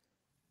later,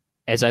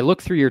 as I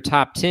look through your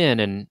top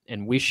 10,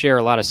 and we share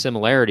a lot of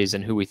similarities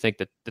in who we think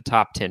that the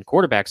top 10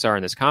 quarterbacks are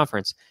in this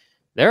conference,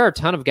 there are a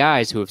ton of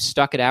guys who have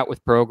stuck it out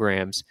with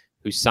programs,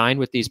 who signed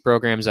with these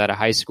programs out of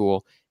high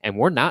school, and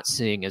we're not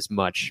seeing as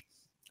much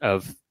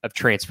of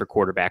transfer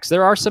quarterbacks.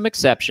 There are some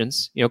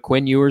exceptions.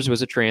 Quinn Ewers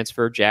was a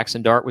transfer.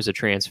 Jackson Dart was a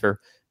transfer.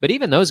 But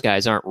even those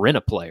guys aren't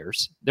rent-a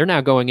players. They're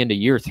now going into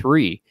year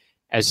 3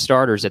 as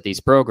starters at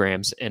these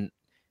programs. And,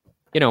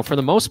 for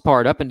the most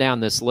part, up and down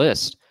this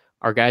list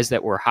are guys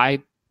that were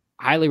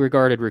highly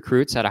regarded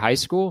recruits out of high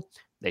school.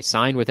 They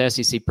signed with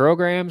SEC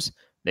programs.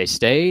 They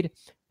stayed.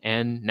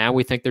 And now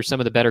we think they're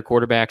some of the better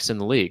quarterbacks in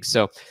the league.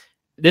 So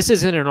this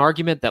isn't an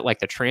argument that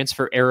the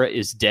transfer era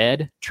is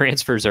dead.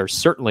 Transfers are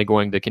certainly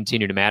going to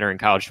continue to matter in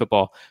college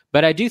football.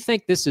 But I do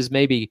think this is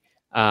maybe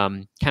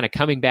kind of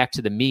coming back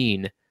to the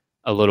mean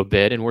a little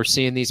bit. And we're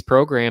seeing these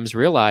programs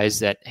realize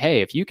that,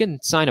 hey, if you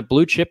can sign a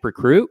blue chip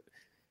recruit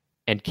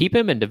and keep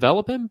him and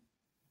develop him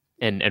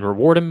and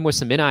reward him with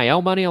some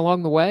NIL money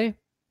along the way,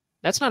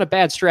 that's not a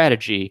bad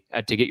strategy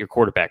to get your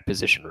quarterback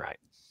position right.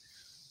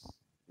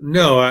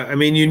 No, I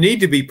mean, you need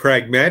to be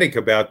pragmatic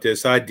about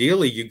this.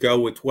 Ideally, you go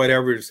with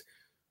whatever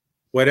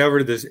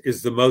this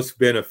is the most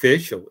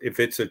beneficial. If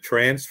it's a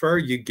transfer,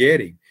 you get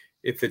him.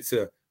 If it's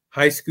a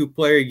high school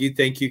player you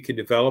think you can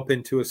develop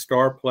into a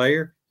star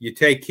player, you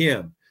take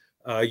him.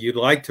 You'd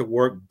like to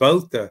work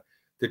both the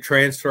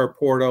transfer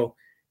portal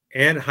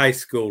and high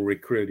school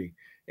recruiting.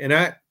 And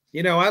I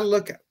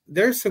look,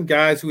 there's some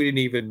guys we didn't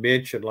even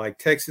mention, like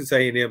Texas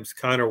A&M's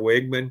Connor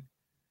Wigman.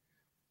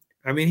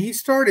 I mean, he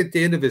started at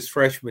the end of his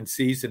freshman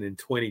season in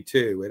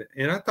 22,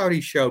 and I thought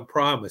he showed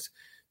promise.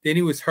 Then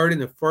he was hurt in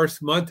the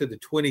first month of the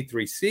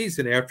 23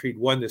 season after he'd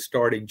won the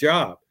starting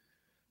job.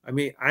 I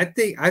mean, I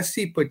think I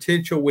see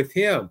potential with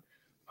him.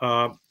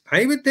 I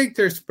even think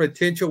there's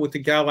potential with a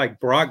guy like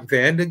Brock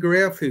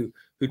Vandagriff,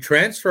 who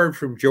transferred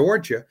from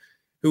Georgia,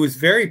 who was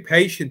very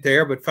patient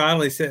there, but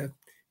finally said,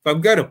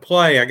 I'm going to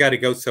play, I got to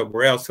go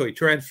somewhere else. So he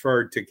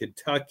transferred to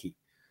Kentucky.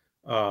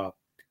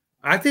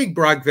 I think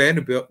Brock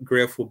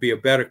Vandagriff will be a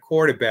better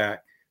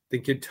quarterback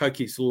than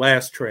Kentucky's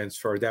last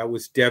transfer. That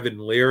was Devin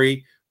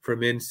Leary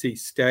from NC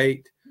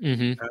State.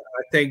 Mm-hmm.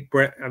 I think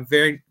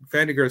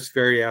Vandagriff's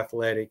very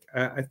athletic.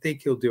 I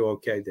think he'll do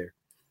okay there.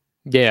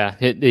 Yeah,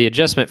 the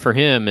adjustment for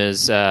him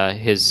is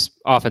his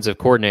offensive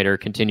coordinator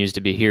continues to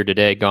be here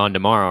today, gone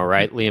tomorrow,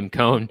 right? Liam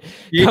Cohn,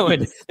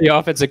 the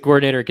offensive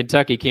coordinator at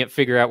Kentucky, can't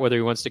figure out whether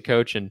he wants to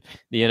coach in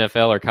the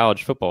NFL or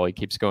college football. He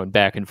keeps going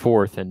back and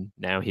forth, and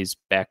now he's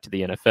back to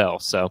the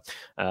NFL. So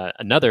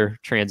another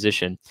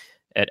transition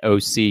at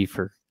OC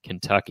for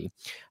Kentucky.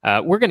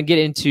 We're going to get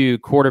into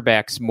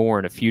quarterbacks more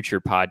in a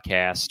future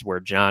podcast where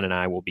John and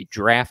I will be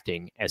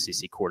drafting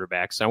SEC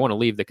quarterbacks. So I want to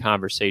leave the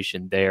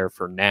conversation there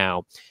for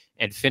now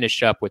and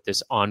finish up with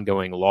this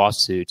ongoing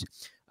lawsuit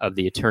of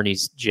the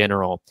attorneys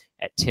general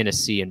at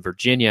Tennessee and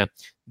Virginia.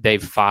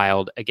 They've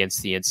filed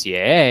against the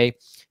NCAA.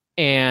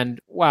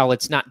 And while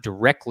it's not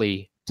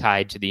directly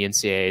tied to the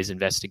NCAA's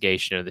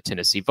investigation of the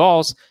Tennessee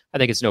Vols, I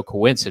think it's no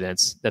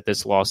coincidence that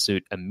this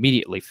lawsuit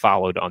immediately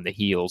followed on the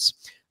heels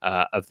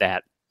of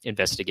that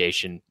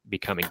investigation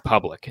becoming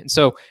public. And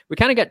so we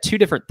kind of got two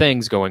different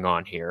things going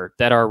on here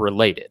that are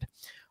related.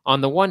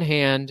 On the one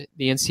hand,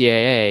 the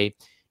NCAA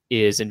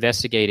is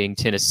investigating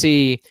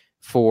Tennessee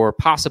for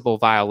possible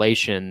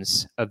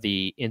violations of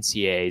the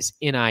NCAA's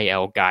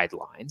NIL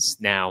guidelines.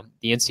 Now,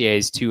 the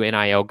NCAA's two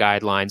NIL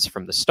guidelines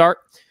from the start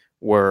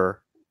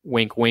were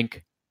wink,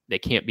 wink, they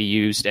can't be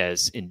used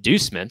as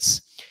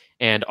inducements,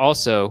 and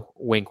also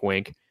wink,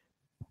 wink,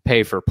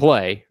 pay for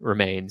play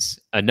remains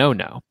a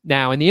no-no.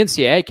 Now, in the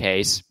NCAA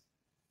case,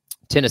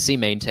 Tennessee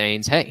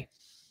maintains, hey,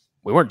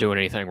 we weren't doing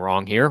anything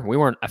wrong here. We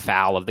weren't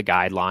afoul of the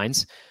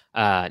guidelines.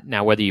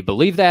 Now, whether you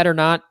believe that or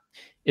not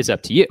is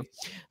up to you.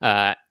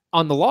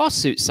 On the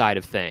lawsuit side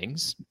of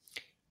things,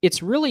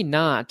 it's really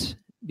not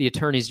the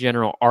attorneys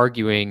general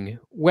arguing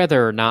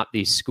whether or not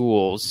these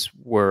schools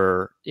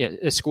were,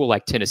 a school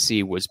like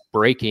Tennessee was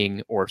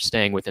breaking or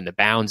staying within the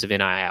bounds of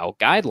NIL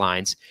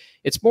guidelines.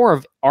 It's more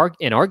of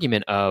an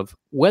argument of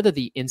whether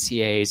the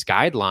NCAA's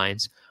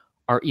guidelines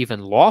are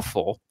even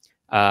lawful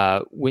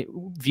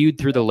viewed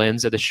through the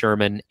lens of the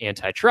Sherman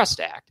Antitrust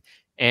Act.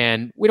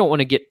 And we don't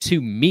want to get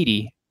too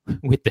meaty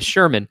with the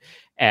Sherman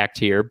Act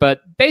here,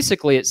 but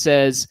basically it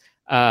says,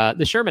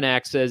 the Sherman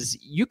Act says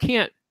you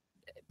can't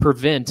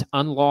prevent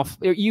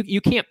unlawful,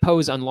 you can't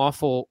pose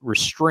unlawful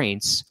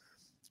restraints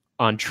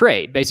on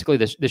trade. Basically,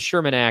 the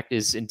Sherman Act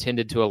is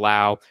intended to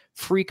allow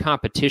free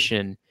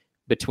competition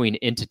between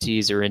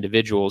entities or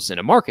individuals in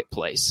a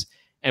marketplace.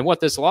 And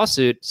what this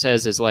lawsuit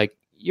says is like,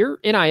 your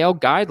NIL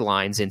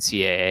guidelines,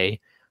 NCAA,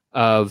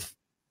 of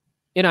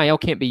NIL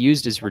can't be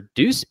used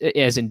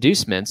as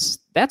inducements.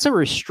 That's a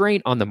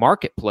restraint on the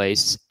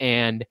marketplace.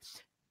 And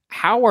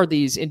how are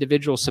these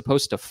individuals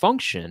supposed to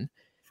function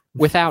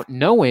without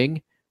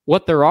knowing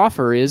what their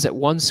offer is at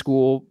one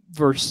school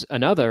versus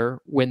another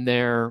when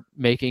they're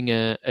making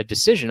a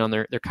decision on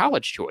their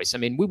college choice? I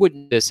mean, we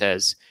wouldn't do this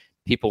as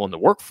people in the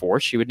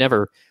workforce. You would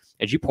never,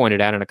 as you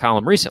pointed out in a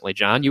column recently,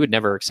 John, you would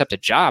never accept a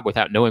job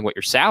without knowing what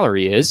your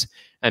salary is.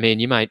 I mean,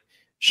 you might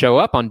show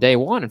up on day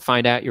one and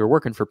find out you're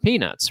working for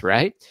peanuts,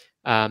 right?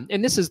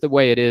 And this is the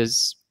way it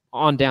is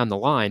on down the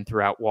line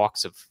throughout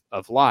walks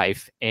of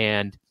life.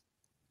 And,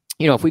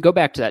 you know, if we go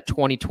back to that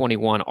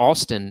 2021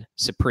 Alston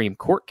Supreme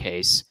Court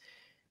case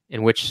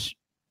in which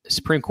the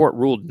Supreme Court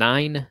ruled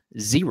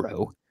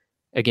 9-0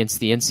 against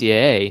the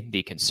NCAA,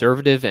 the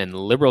conservative and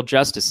liberal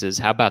justices,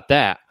 how about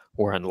that,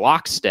 were in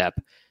lockstep.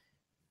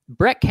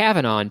 Brett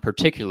Kavanaugh in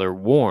particular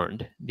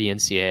warned the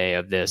NCAA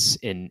of this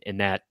in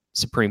that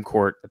Supreme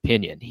Court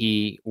opinion.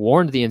 He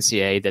warned the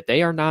NCAA that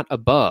they are not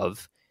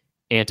above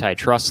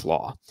antitrust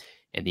law.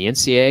 And the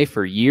NCAA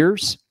for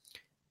years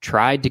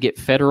tried to get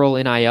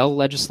federal NIL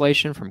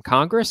legislation from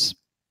Congress.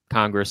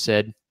 Congress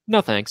said,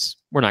 no thanks,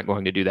 we're not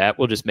going to do that.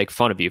 We'll just make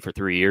fun of you for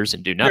 3 years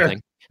and do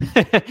nothing.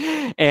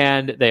 Yeah.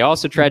 And they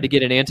also tried to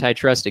get an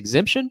antitrust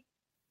exemption.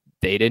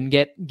 They didn't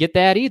get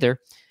that either.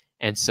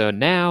 And so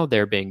now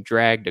they're being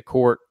dragged to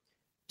court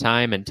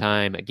time and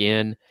time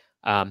again.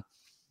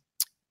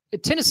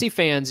 Tennessee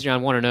fans,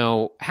 John, want to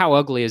know how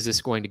ugly is this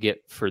going to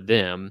get for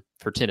them,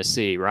 for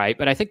Tennessee, right?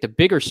 But I think the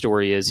bigger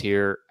story is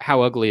here,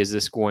 how ugly is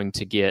this going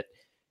to get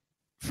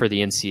for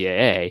the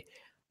NCAA?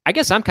 I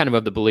guess I'm kind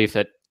of the belief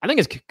that I think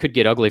it could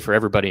get ugly for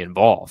everybody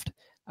involved.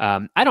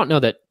 I don't know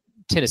that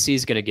Tennessee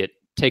is going to get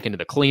taken to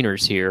the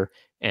cleaners here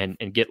and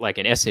get like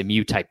an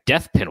SMU type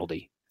death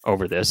penalty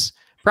over this.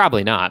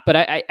 Probably not. But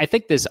I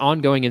think this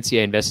ongoing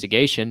NCAA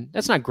investigation,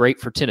 that's not great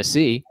for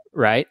Tennessee,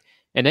 right?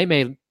 And they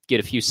may get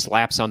a few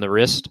slaps on the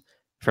wrist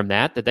from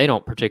that they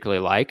don't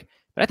particularly like.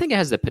 But I think it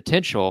has the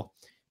potential,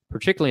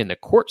 particularly in the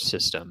court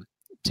system,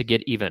 to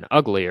get even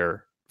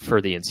uglier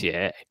for the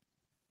NCAA.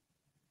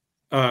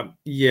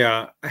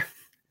 Yeah.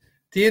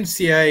 The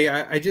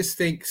NCAA, I just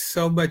think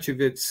so much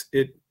of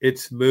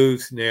its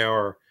moves now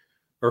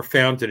are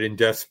founded in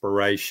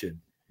desperation.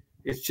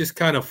 It's just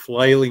kind of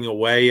flailing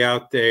away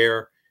out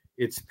there.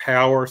 Its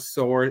power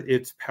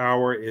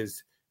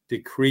is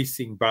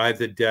decreasing by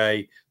the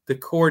day. The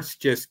courts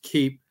just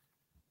keep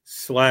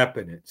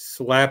slapping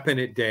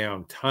it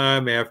down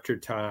time after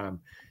time,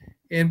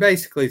 and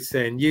basically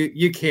saying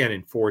you can't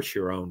enforce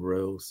your own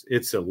rules.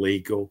 It's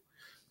illegal.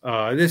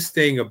 This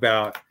thing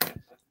about,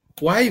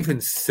 why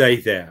even say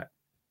that?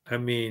 I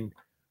mean,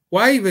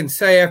 why even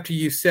say after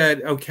you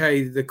said,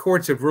 okay, the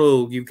courts have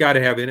ruled you've got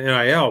to have an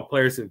NIL,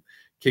 players that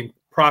can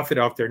profit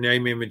off their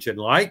name, image, and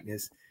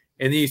likeness,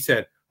 and then you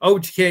said, oh,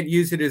 but you can't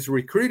use it as a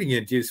recruiting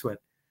inducement.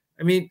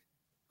 I mean,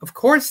 of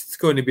course it's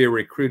going to be a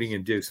recruiting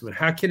inducement.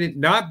 How can it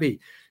not be?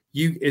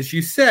 You, as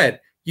you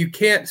said, you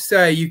can't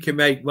say you can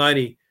make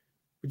money,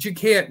 but you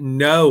can't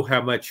know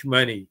how much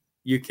money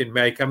you can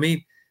make. I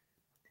mean,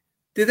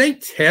 do they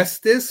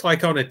test this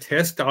like on a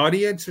test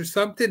audience or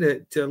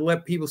something to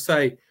let people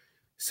say,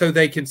 so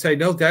they can say,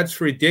 no, that's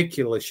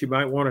ridiculous. You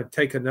might want to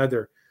take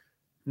another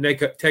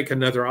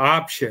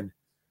option.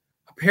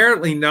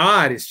 Apparently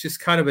not. It's just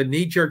kind of a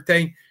knee-jerk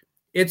thing.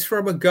 It's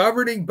from a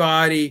governing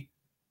body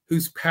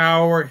whose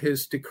power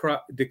has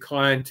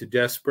declined to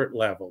desperate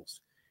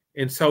levels.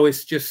 And so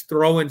it's just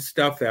throwing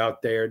stuff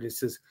out there that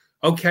says,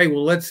 okay,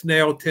 well, let's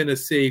nail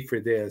Tennessee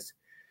for this.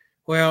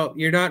 Well,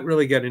 you're not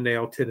really going to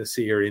nail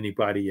Tennessee or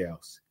anybody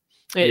else.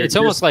 It's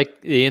almost like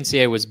the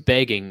NCAA was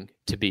begging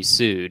to be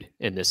sued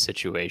in this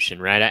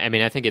situation, right? I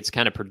mean, I think it's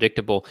kind of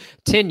predictable.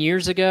 10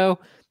 years ago,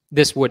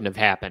 this wouldn't have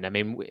happened. I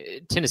mean,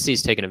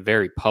 Tennessee's taken a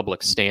very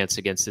public stance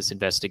against this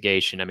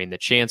investigation. I mean, the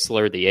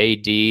chancellor, the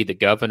AD, the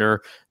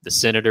governor, the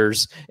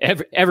senators,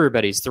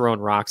 everybody's throwing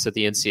rocks at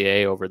the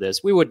NCAA over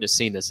this. We wouldn't have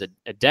seen this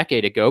a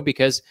decade ago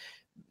because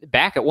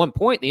back at one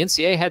point, the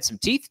NCAA had some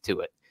teeth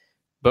to it.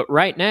 But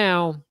right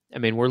now, I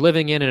mean, we're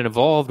living in an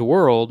evolved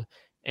world,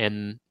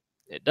 and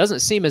it doesn't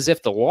seem as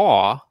if the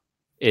law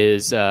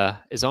is on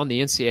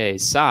the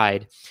NCAA's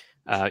side.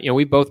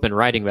 We've both been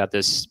writing about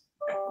this,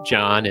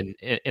 John, and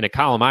in a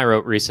column I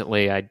wrote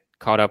recently, I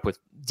caught up with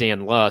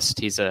Dan Lust.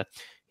 He's a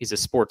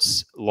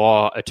sports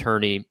law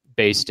attorney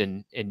based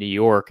in New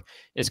York.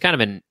 It's kind of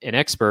an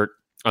expert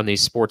on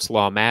these sports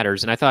law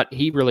matters. And I thought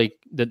he really,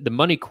 the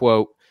money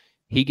quote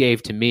he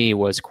gave to me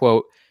was,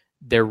 quote,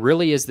 there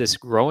really is this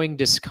growing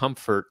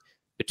discomfort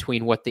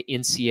between what the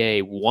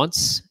NCAA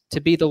wants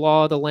to be the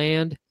law of the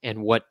land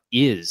and what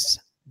is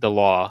the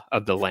law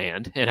of the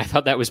land. And I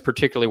thought that was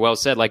particularly well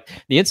said. Like,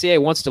 the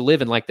NCAA wants to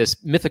live in like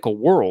this mythical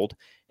world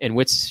in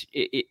which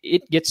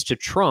it gets to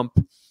trump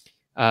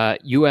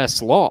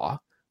U.S. law.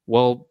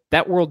 Well,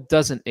 that world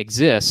doesn't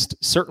exist,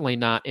 certainly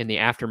not in the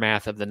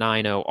aftermath of the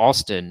 9-0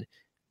 Austin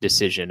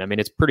decision. I mean,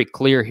 it's pretty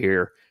clear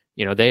here.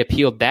 You know, they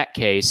appealed that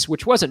case,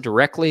 which wasn't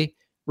directly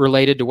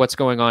related to what's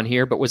going on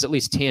here, but was at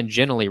least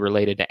tangentially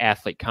related to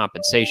athlete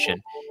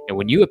compensation. And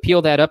when you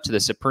appeal that up to the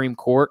Supreme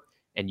Court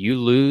and you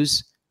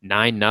lose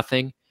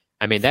 9-0,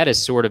 I mean, that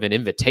is sort of an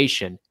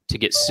invitation to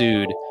get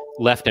sued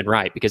left and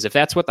right. Because if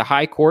that's what the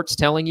high court's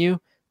telling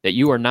you, that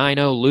you are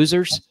 9-0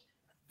 losers,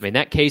 I mean,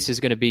 that case is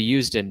going to be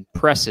used in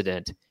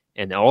precedent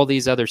and all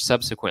these other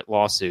subsequent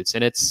lawsuits.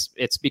 And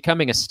it's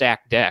becoming a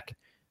stacked deck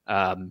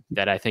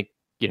that I think,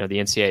 the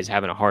NCAA is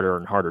having a harder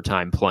and harder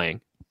time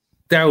playing.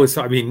 That was,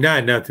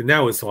 9-0. That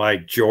was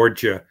like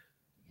Georgia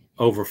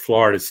over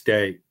Florida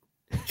State.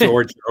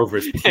 Georgia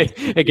over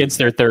against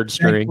their third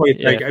string.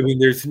 Yeah. I mean,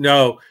 there's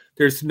no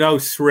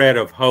shred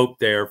of hope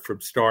there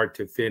from start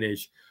to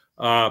finish.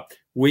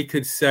 We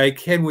could say,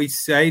 can we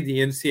say the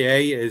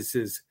NCAA is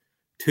as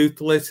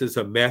toothless as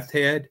a meth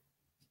head?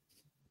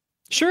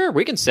 Sure,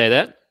 we can say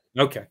that.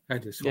 Okay, I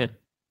just it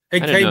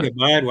came to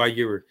mind while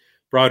you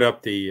brought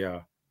up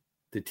the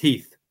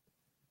teeth.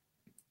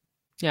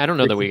 Yeah, I don't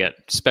know that we got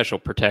special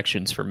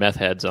protections for meth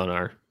heads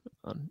on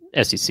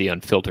SEC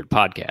Unfiltered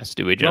podcast,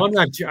 do we, John?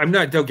 No, I'm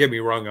not. Don't get me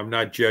wrong. I'm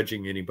not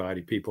judging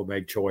anybody. People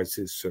make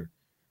choices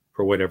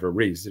for whatever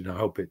reason. I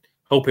hope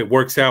it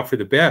works out for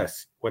the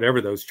best, whatever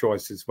those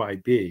choices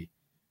might be.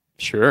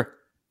 Sure.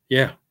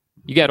 Yeah.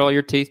 You got all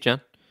your teeth,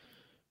 John?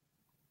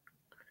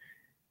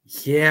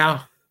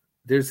 Yeah.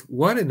 There's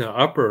one in the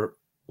upper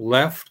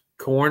left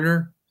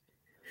corner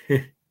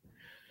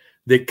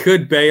that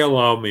could bail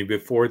on me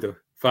before the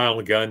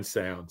final gun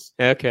sounds.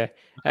 Okay.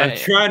 I'm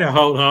trying to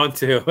hold on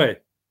to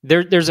it.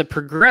 There's a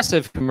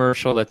Progressive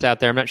commercial that's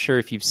out there. I'm not sure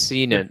if you've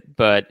seen it,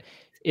 but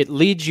it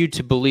leads you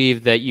to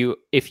believe that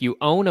if you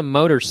own a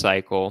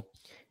motorcycle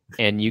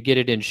and you get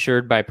it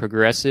insured by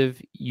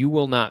Progressive, you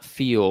will not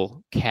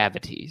feel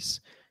cavities.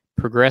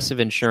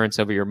 Progressive insurance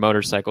over your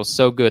motorcycle is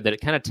so good that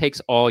it kind of takes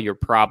all your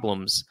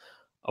problems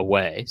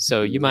away.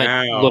 So you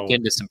might look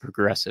into some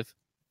Progressive.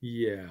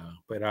 Yeah,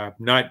 but I'm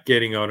not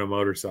getting on a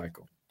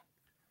motorcycle.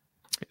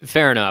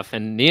 Fair enough.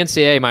 And the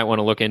NCAA might want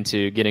to look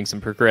into getting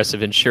some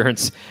Progressive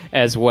insurance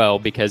as well,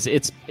 because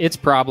its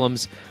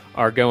problems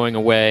are going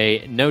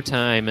away no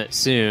time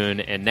soon.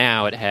 And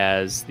now it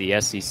has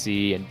the SEC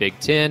and Big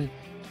Ten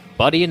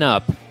buddying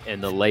up in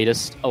the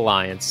latest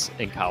alliance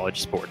in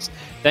college sports.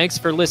 Thanks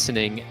for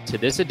listening to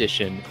this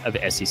edition of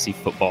SEC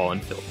Football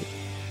Unfiltered.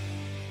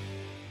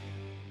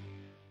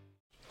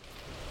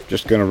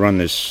 Just going to run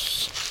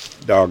this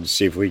dog to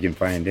see if we can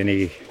find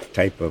any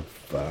type of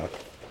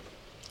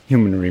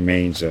human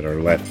remains that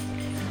are left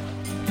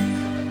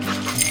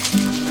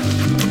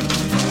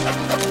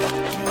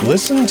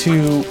Listen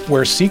to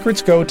Where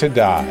Secrets Go to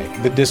Die,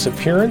 The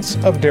Disappearance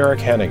of Derek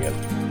Hennigan.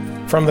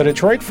 From the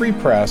Detroit Free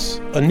Press,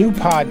 a new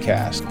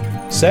podcast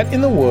set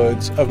in the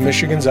woods of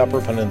Michigan's Upper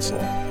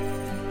Peninsula.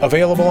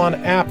 Available on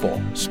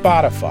Apple,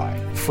 Spotify,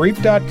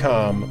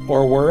 Freep.com,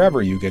 or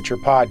wherever you get your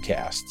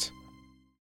podcasts.